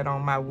wish that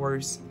on my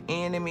worst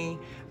enemy.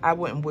 I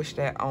wouldn't wish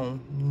that on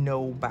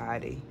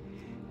nobody.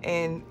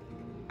 And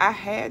I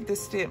had the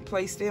stent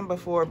placed in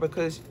before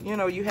because, you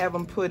know, you have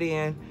them put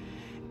in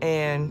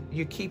and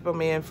you keep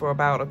them in for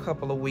about a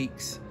couple of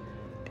weeks,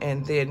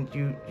 and then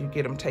you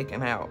get them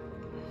taken out.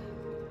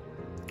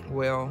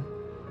 Well,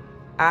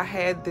 I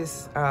had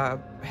this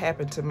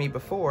happen to me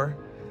before,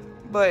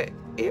 but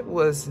it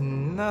was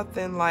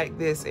nothing like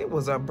this. It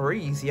was a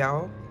breeze,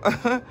 y'all.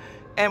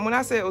 And when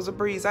I say it was a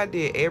breeze, I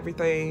did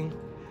everything.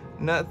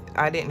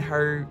 I didn't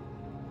hurt.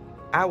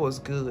 I was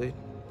good.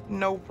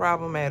 No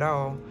problem at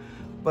all.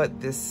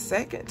 But the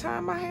second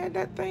time I had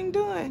that thing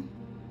done,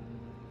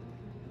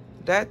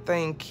 that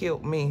thing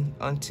killed me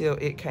until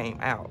it came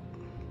out.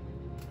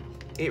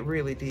 It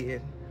really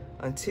did.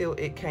 Until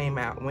it came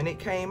out. When it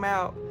came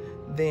out,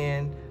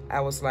 then I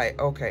was like,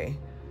 okay,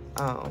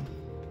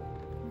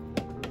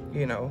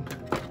 you know,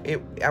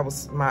 I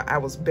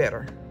was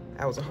better.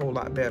 I was a whole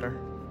lot better.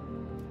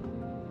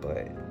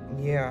 But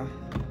yeah,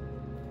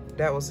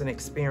 that was an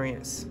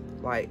experience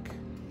like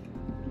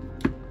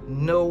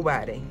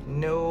nobody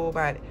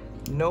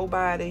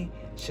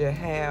should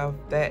have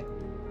that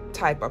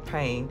type of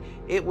pain.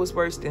 It was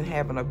worse than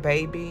having a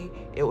baby.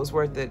 It was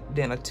worse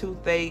than a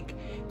toothache.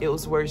 It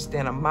was worse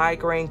than a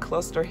migraine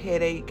cluster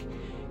headache.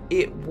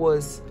 It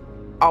was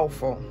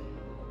awful.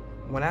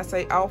 When I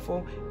say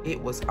awful,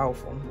 it was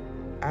awful.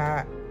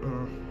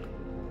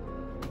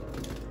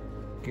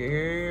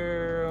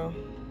 Girl,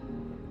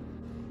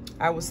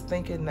 I was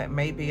thinking that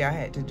maybe I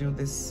had to do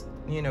this,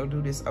 you know,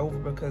 do this over,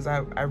 because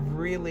I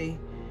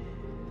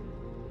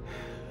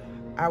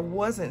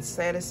wasn't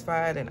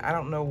satisfied, and I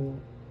don't know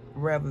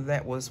whether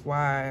that was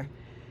why,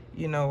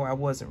 you know, I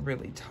wasn't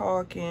really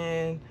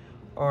talking,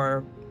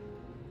 or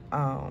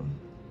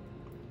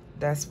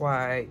that's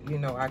why, you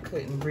know, I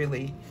couldn't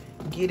really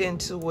get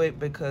into it,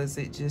 because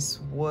it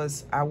just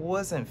was, I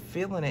wasn't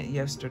feeling it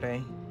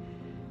yesterday.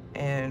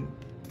 And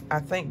I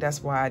think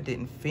that's why I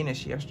didn't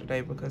finish yesterday,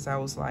 because I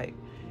was like,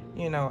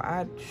 you know,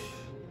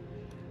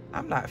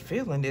 I'm not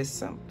feeling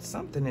this.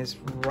 Something is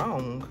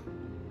wrong.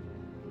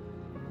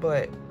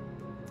 But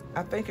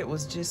I think it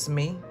was just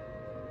me.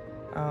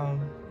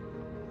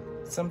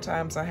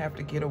 Sometimes I have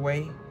to get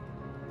away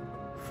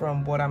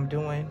from what I'm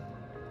doing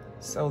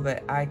so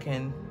that I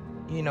can,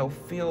 you know,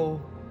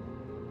 feel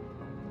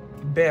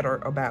better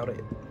about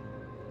it.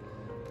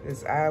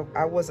 Because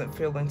I wasn't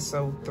feeling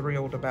so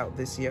thrilled about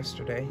this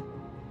yesterday.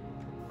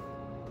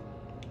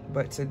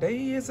 But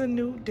today is a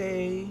new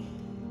day.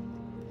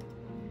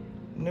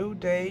 New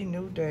day,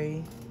 new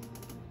day.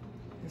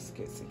 Let's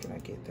see, can I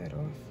get that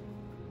off?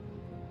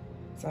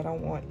 So I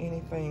don't want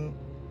anything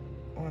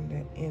on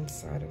the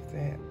inside of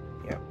that.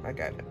 Yep, I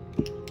got it.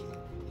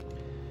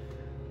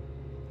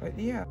 But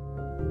yeah.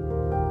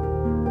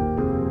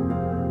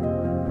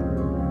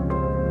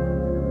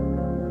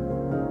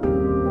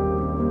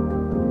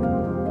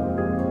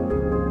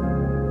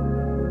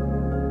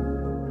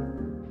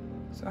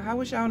 So how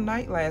was y'all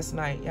night last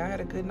night? Y'all had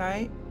a good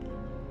night?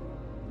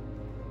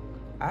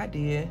 I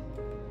did.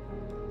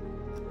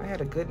 I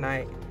had a good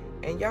night.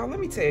 And y'all, let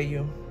me tell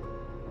you.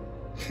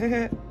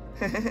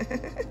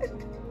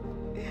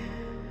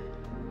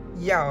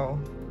 Y'all,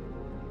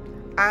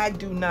 I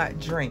do not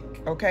drink,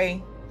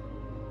 okay?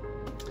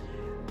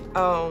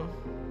 I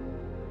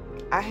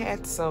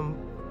had some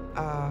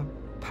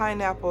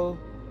pineapple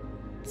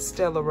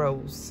Stella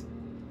Rose.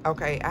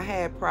 Okay, I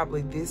had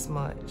probably this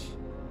much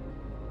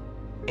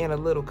in a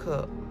little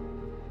cup.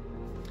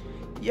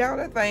 Y'all,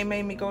 that thing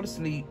made me go to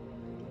sleep.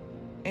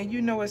 And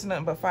you know it's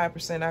nothing but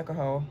 5%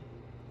 alcohol.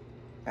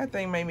 That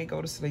thing made me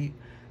go to sleep.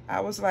 I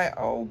was like,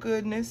 oh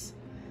goodness,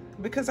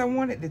 because I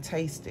wanted to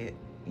taste it.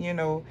 You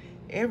know,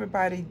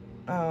 everybody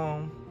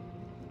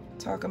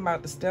talking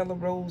about the Stella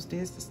Rose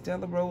this, the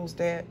Stella Rose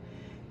that.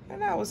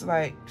 And I was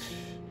like,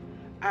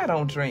 I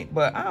don't drink,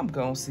 but I'm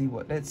gonna see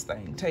what this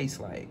thing tastes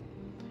like.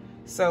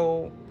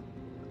 So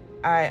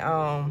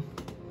I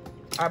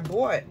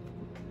bought,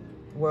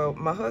 well,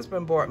 my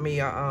husband bought me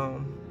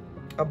a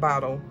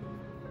bottle,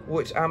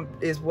 which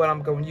is what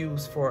I'm gonna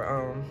use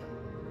for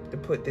to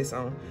put this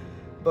on.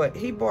 But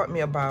he bought me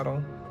a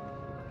bottle,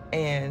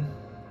 and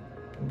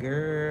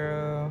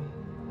girl,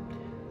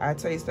 I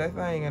taste that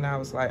thing and I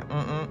was like,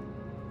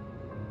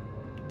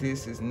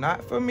 this is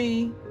not for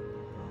me.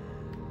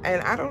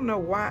 And I don't know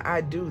why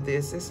I do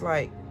this. It's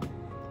like,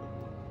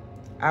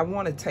 I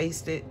want to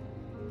taste it,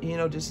 you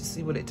know, just to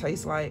see what it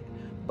tastes like,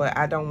 but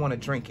I don't want to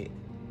drink it.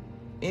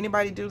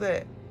 Anybody do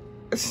that?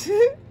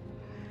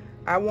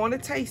 I want to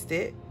taste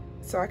it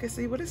so I can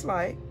see what it's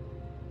like,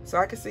 so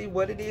I can see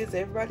what it is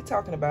everybody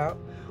talking about,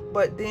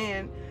 but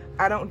then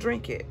I don't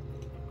drink it.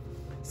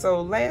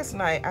 So last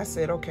night I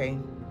said, okay,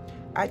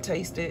 I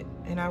tasted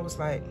and I was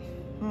like,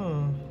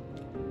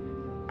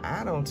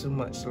 I don't too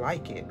much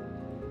like it.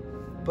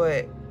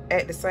 But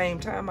at the same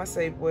time, I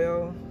say,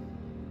 well,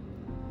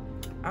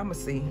 I'ma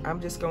see. I'm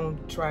just gonna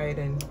try it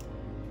and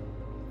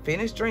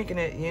finish drinking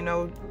it. You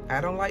know, I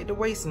don't like to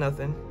waste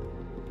nothing.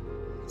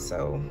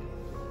 So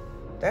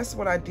that's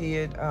what I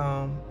did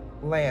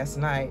last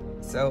night.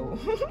 So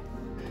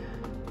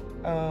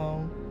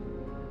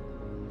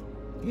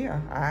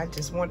yeah, I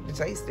just wanted to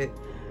taste it.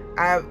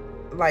 I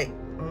like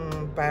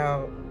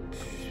about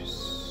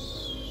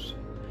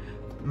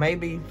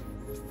maybe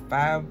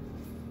 4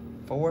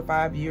 or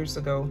 5 years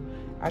ago,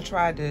 I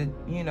tried to,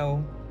 you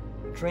know,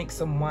 drink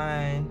some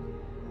wine,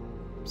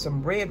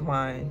 some red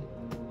wine,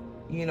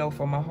 you know,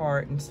 for my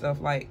heart and stuff,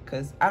 like,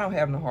 because I don't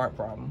have no heart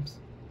problems.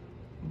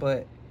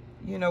 But,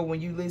 you know, when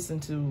you listen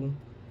to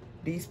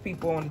these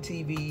people on the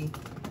TV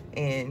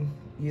and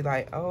you're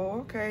like,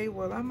 oh, okay,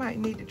 well, I might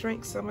need to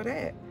drink some of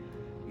that,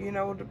 you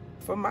know,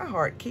 for my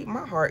heart, keep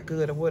my heart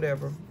good or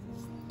whatever.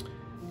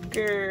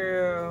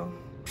 Girl,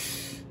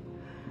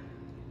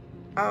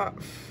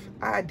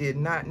 I did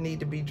not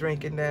need to be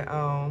drinking that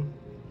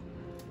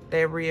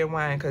that red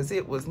wine, because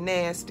it was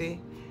nasty.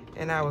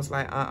 And I was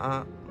like,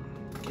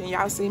 can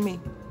y'all see me?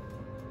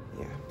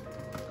 Yeah.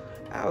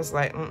 I was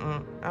like,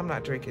 I'm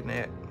not drinking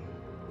that.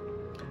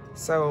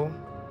 So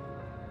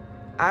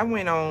I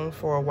went on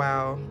for a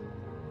while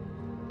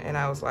and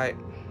I was like,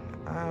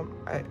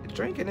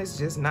 drinking is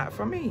just not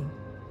for me.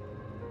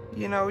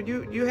 You know,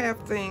 you have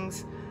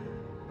things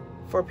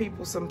for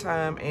people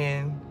sometime,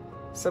 and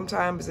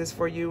sometimes it's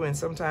for you and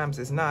sometimes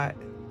it's not.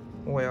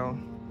 Well,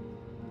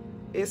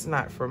 it's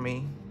not for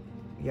me,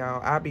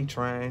 y'all. I be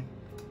trying,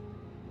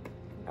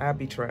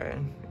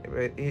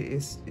 but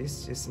it's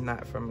just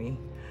not for me.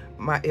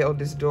 My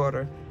eldest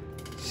daughter,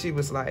 she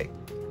was like,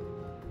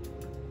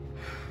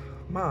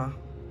 Ma,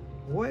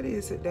 what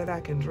is it that I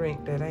can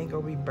drink that ain't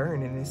gonna be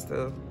burning and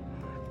stuff?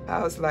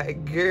 I was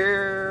like,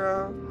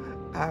 girl,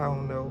 I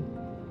don't know,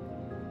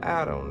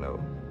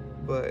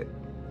 but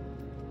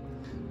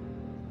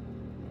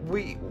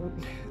we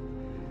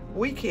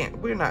can't,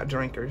 we're not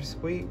drinkers.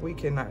 We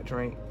cannot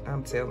drink.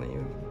 I'm telling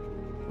you,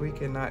 we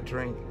cannot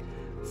drink.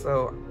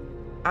 So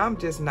I'm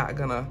just not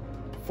gonna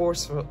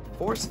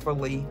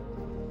forcefully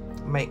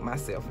make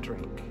myself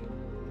drink.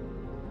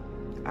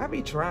 I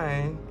be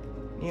trying,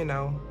 you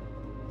know,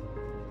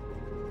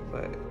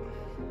 but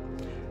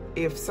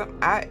if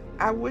I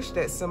wish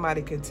that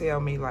somebody could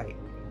tell me like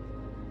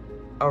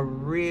a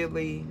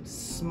really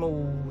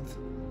smooth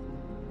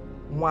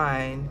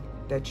wine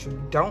that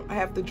you don't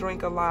have to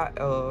drink a lot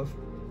of,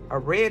 a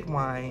red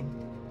wine,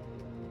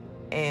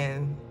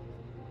 and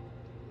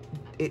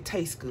it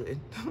tastes good.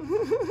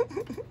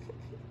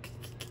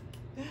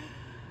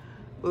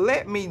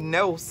 let me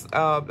know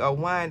a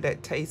wine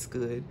that tastes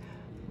good,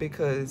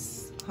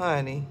 because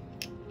honey,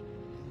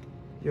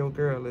 your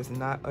girl is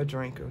not a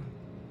drinker.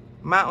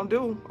 Mountain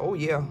Dew, oh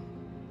yeah,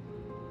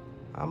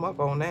 I'm up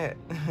on that.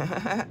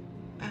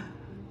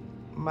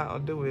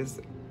 Mountain Dew is,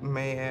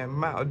 man,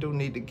 Mountain Dew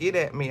need to get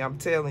at me, I'm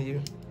telling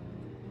you.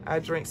 I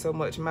drink so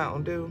much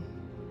Mountain Dew,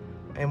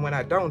 and when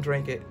I don't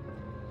drink it,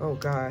 oh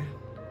God,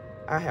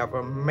 I have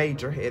a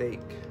major headache.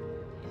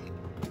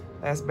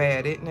 That's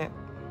bad, isn't it?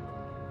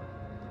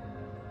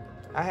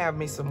 I have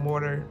me some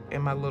water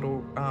in my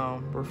little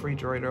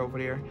refrigerator over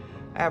there.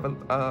 I have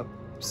a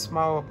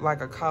small,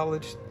 like a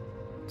college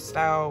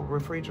style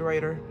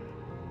refrigerator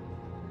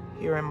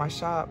here in my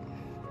shop.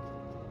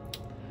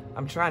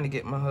 I'm trying to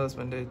get my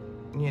husband to,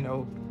 you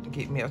know,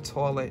 get me a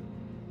toilet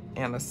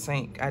and a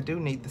sink. I do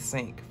need the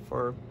sink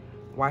for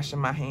washing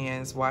my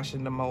hands,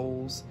 washing the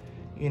molds.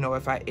 You know,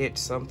 if I itch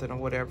something or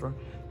whatever,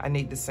 I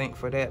need the sink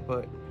for that.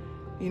 But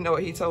you know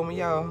what he told me,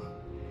 y'all?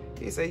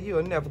 He said,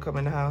 you'll never come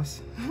in the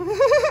house.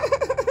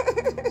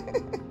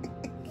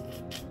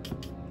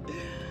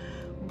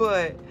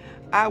 But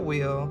I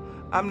will.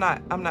 I'm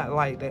not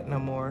like that no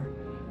more.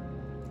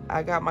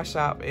 I got my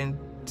shop in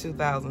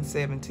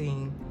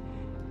 2017,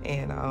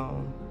 and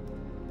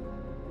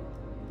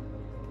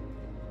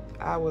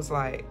I was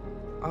like,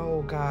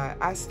 oh God,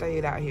 I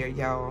stayed out here,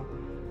 y'all.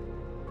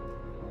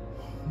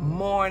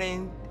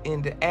 Morning,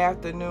 in the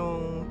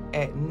afternoon,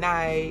 at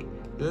night,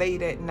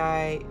 late at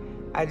night.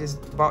 I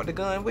just brought the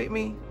gun with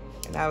me,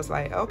 and I was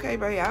like, okay,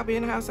 babe, I'll be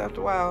in the house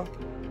after a while.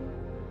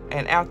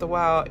 And after a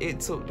while, it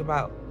took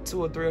about 2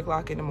 or 3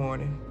 o'clock in the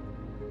morning.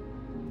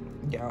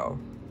 Y'all,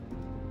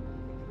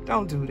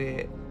 don't do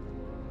that.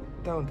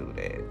 Don't do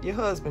that. Your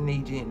husband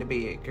needs you in the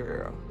bed,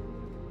 girl.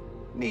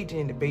 Need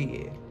you in the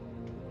bed.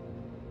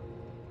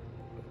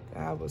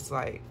 I was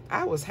like,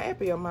 I was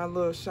happy on my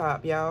little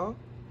shop, y'all.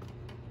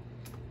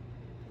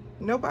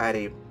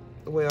 Nobody,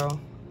 well,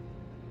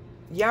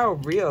 y'all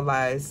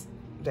realize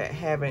that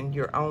having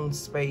your own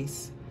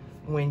space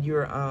when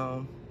you're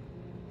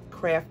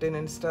crafting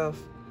and stuff,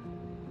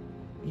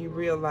 you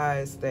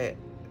realize that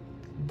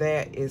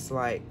that is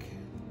like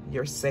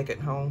your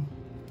second home.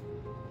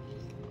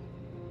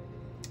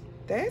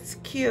 That's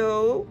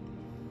cute.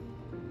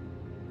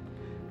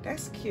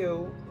 That's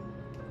cute.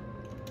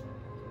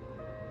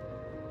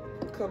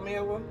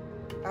 Camilla,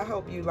 I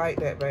hope you like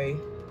that, babe.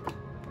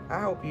 I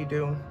hope you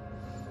do.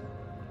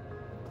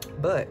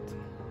 But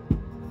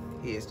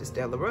here's the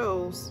Stella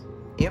Rose,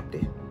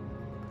 empty,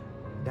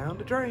 down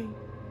the drain.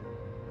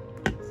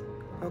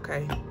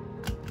 Okay,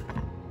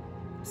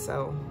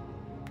 so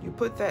you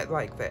put that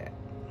like that,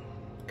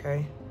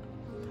 okay?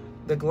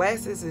 The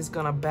glasses is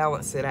gonna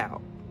balance it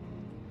out,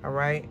 all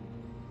right?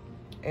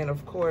 And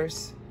of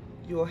course,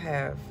 you'll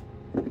have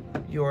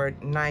your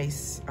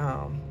nice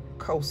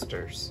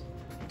coasters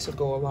to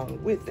go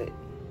along with it.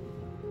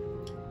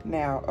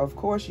 Now, of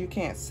course, you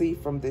can't see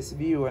from this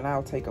view, and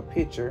I'll take a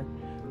picture,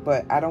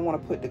 but I don't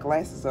want to put the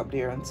glasses up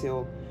there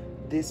until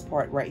this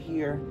part right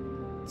here,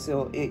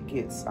 till it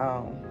gets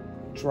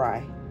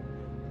dry.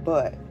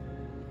 But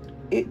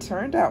it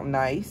turned out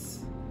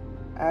nice.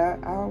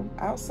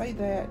 I'll say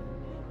that.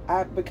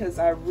 Because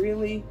I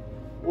really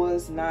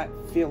was not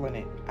feeling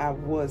it. I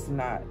was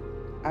not.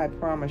 I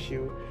promise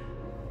you.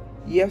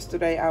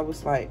 Yesterday I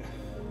was like,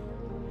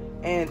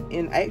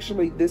 and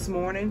actually this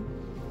morning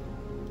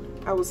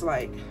I was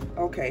like,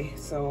 okay,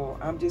 so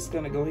I'm just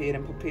gonna go ahead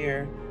and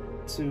prepare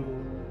to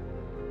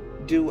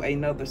do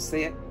another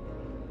set.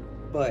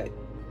 But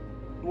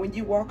when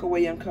you walk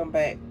away and come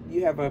back,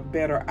 you have a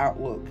better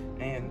outlook,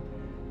 and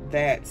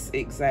that's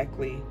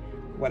exactly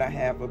what I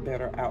have, a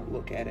better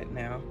outlook at it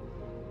now,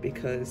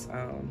 because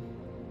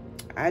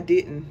I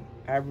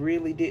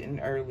really didn't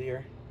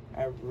earlier.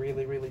 I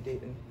really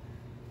didn't.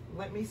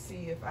 Let me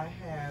see if I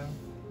have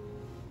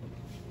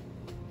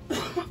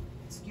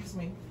excuse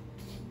me,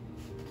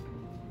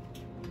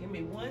 give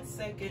me 1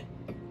 second.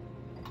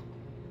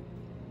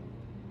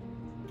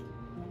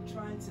 I'm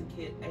trying to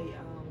get a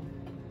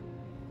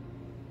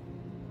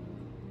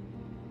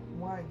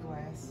wine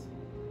glass.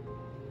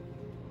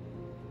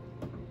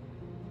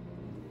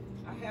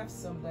 I have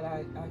some that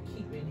I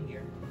keep in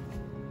here,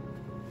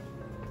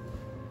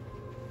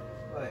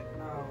 but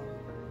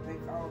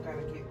they've all got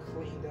to get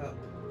cleaned up.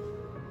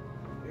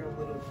 They're a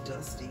little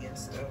dusty and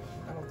stuff.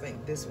 I don't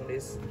think this one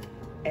is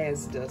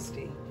as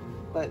dusty,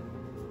 but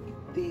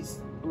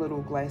these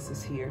little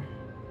glasses here,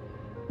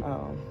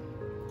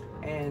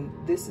 and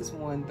this is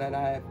one that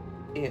I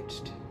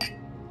etched.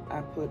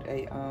 I put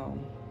a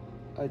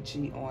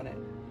G on it,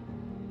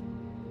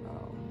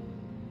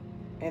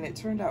 and it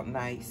turned out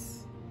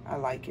nice. I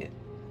like it.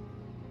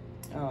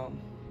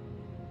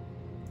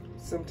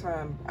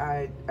 Sometimes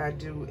I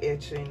do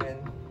etching,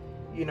 and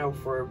you know,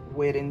 for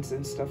weddings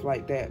and stuff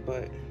like that,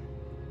 but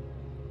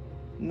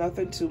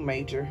nothing too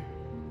major.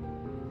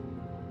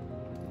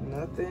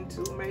 Nothing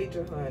too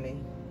major,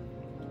 honey.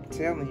 I'm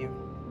telling you.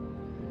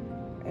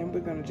 And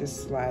we're gonna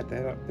just slide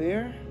that up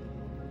there.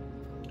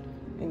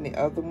 And the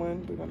other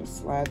one, we're gonna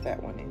slide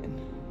that one in.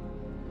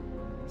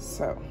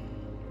 So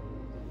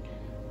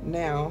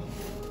Now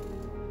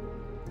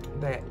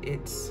that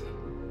it's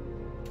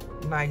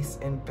nice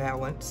and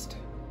balanced,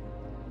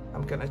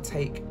 I'm gonna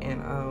take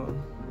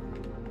and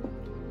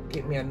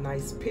get me a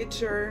nice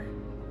picture,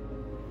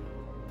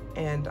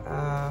 and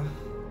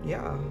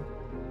yeah,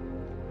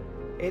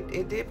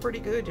 it did pretty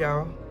good,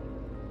 y'all.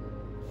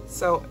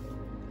 So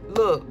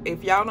look,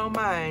 if y'all don't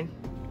mind,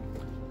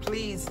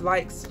 please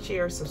like,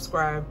 share,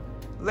 subscribe.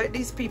 Let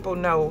these people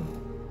know,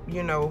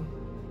 you know,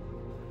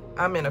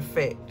 I'm in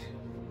effect.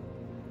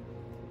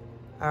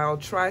 I'll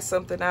try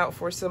something out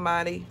for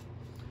somebody.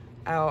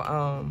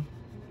 I'll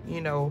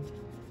you know,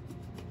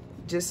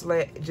 just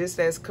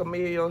as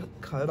Camelia,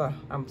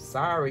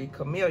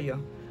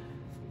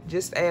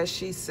 just as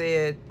she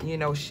said, you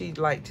know, she'd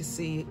like to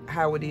see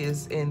how it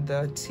is in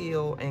the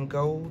teal and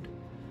gold.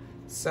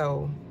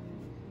 So,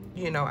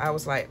 you know, I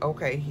was like,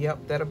 okay,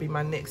 yep, that'll be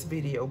my next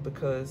video,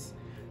 because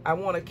I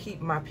want to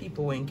keep my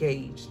people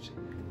engaged.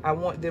 I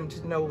want them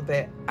to know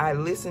that I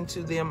listen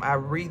to them, I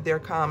read their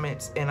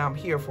comments, and I'm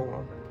here for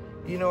them.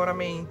 You know what I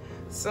mean?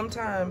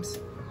 Sometimes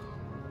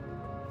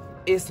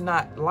it's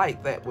not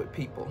like that with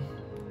people,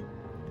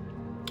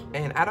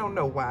 and I don't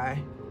know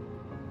why,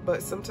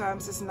 but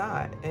sometimes it's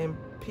not, and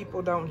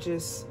people don't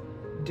just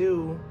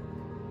do,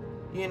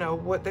 you know,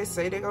 what they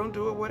say they're gonna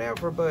do or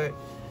whatever. But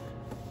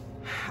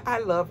I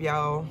love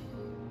y'all.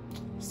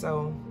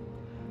 So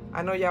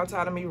I know y'all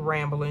tired of me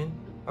rambling,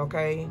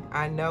 okay?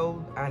 I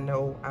know.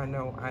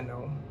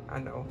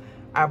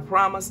 I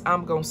promise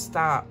I'm gonna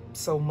stop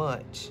so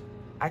much.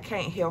 I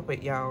can't help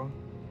it, y'all.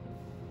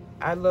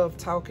 I love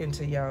talking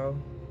to y'all,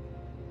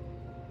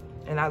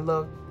 and I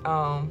love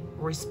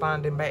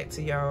responding back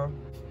to y'all.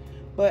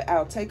 But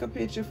I'll take a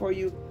picture for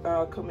you,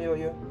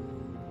 Camelia,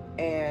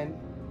 and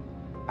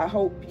I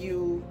hope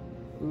you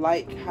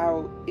like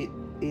how it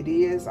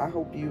is. I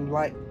hope you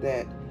like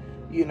that,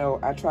 you know,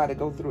 I try to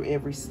go through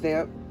every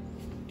step.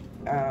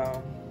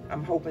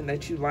 I'm hoping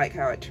that you like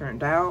how it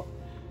turned out.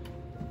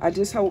 I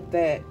just hope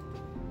that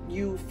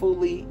you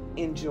fully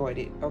enjoyed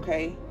it,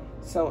 okay?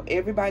 So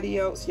everybody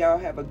else, y'all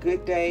have a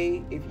good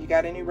day. If you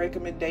got any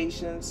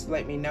recommendations,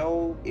 let me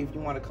know. If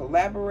you want to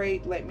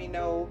collaborate, let me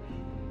know.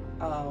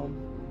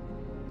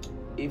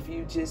 If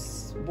you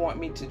just want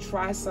me to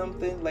try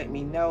something, let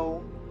me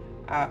know.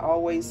 I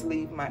always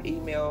leave my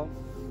email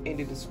in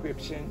the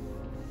description.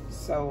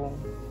 So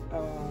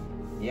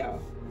yeah,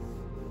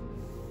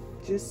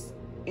 just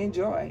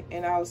enjoy,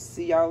 and I'll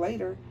see y'all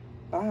later.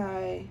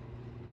 Bye.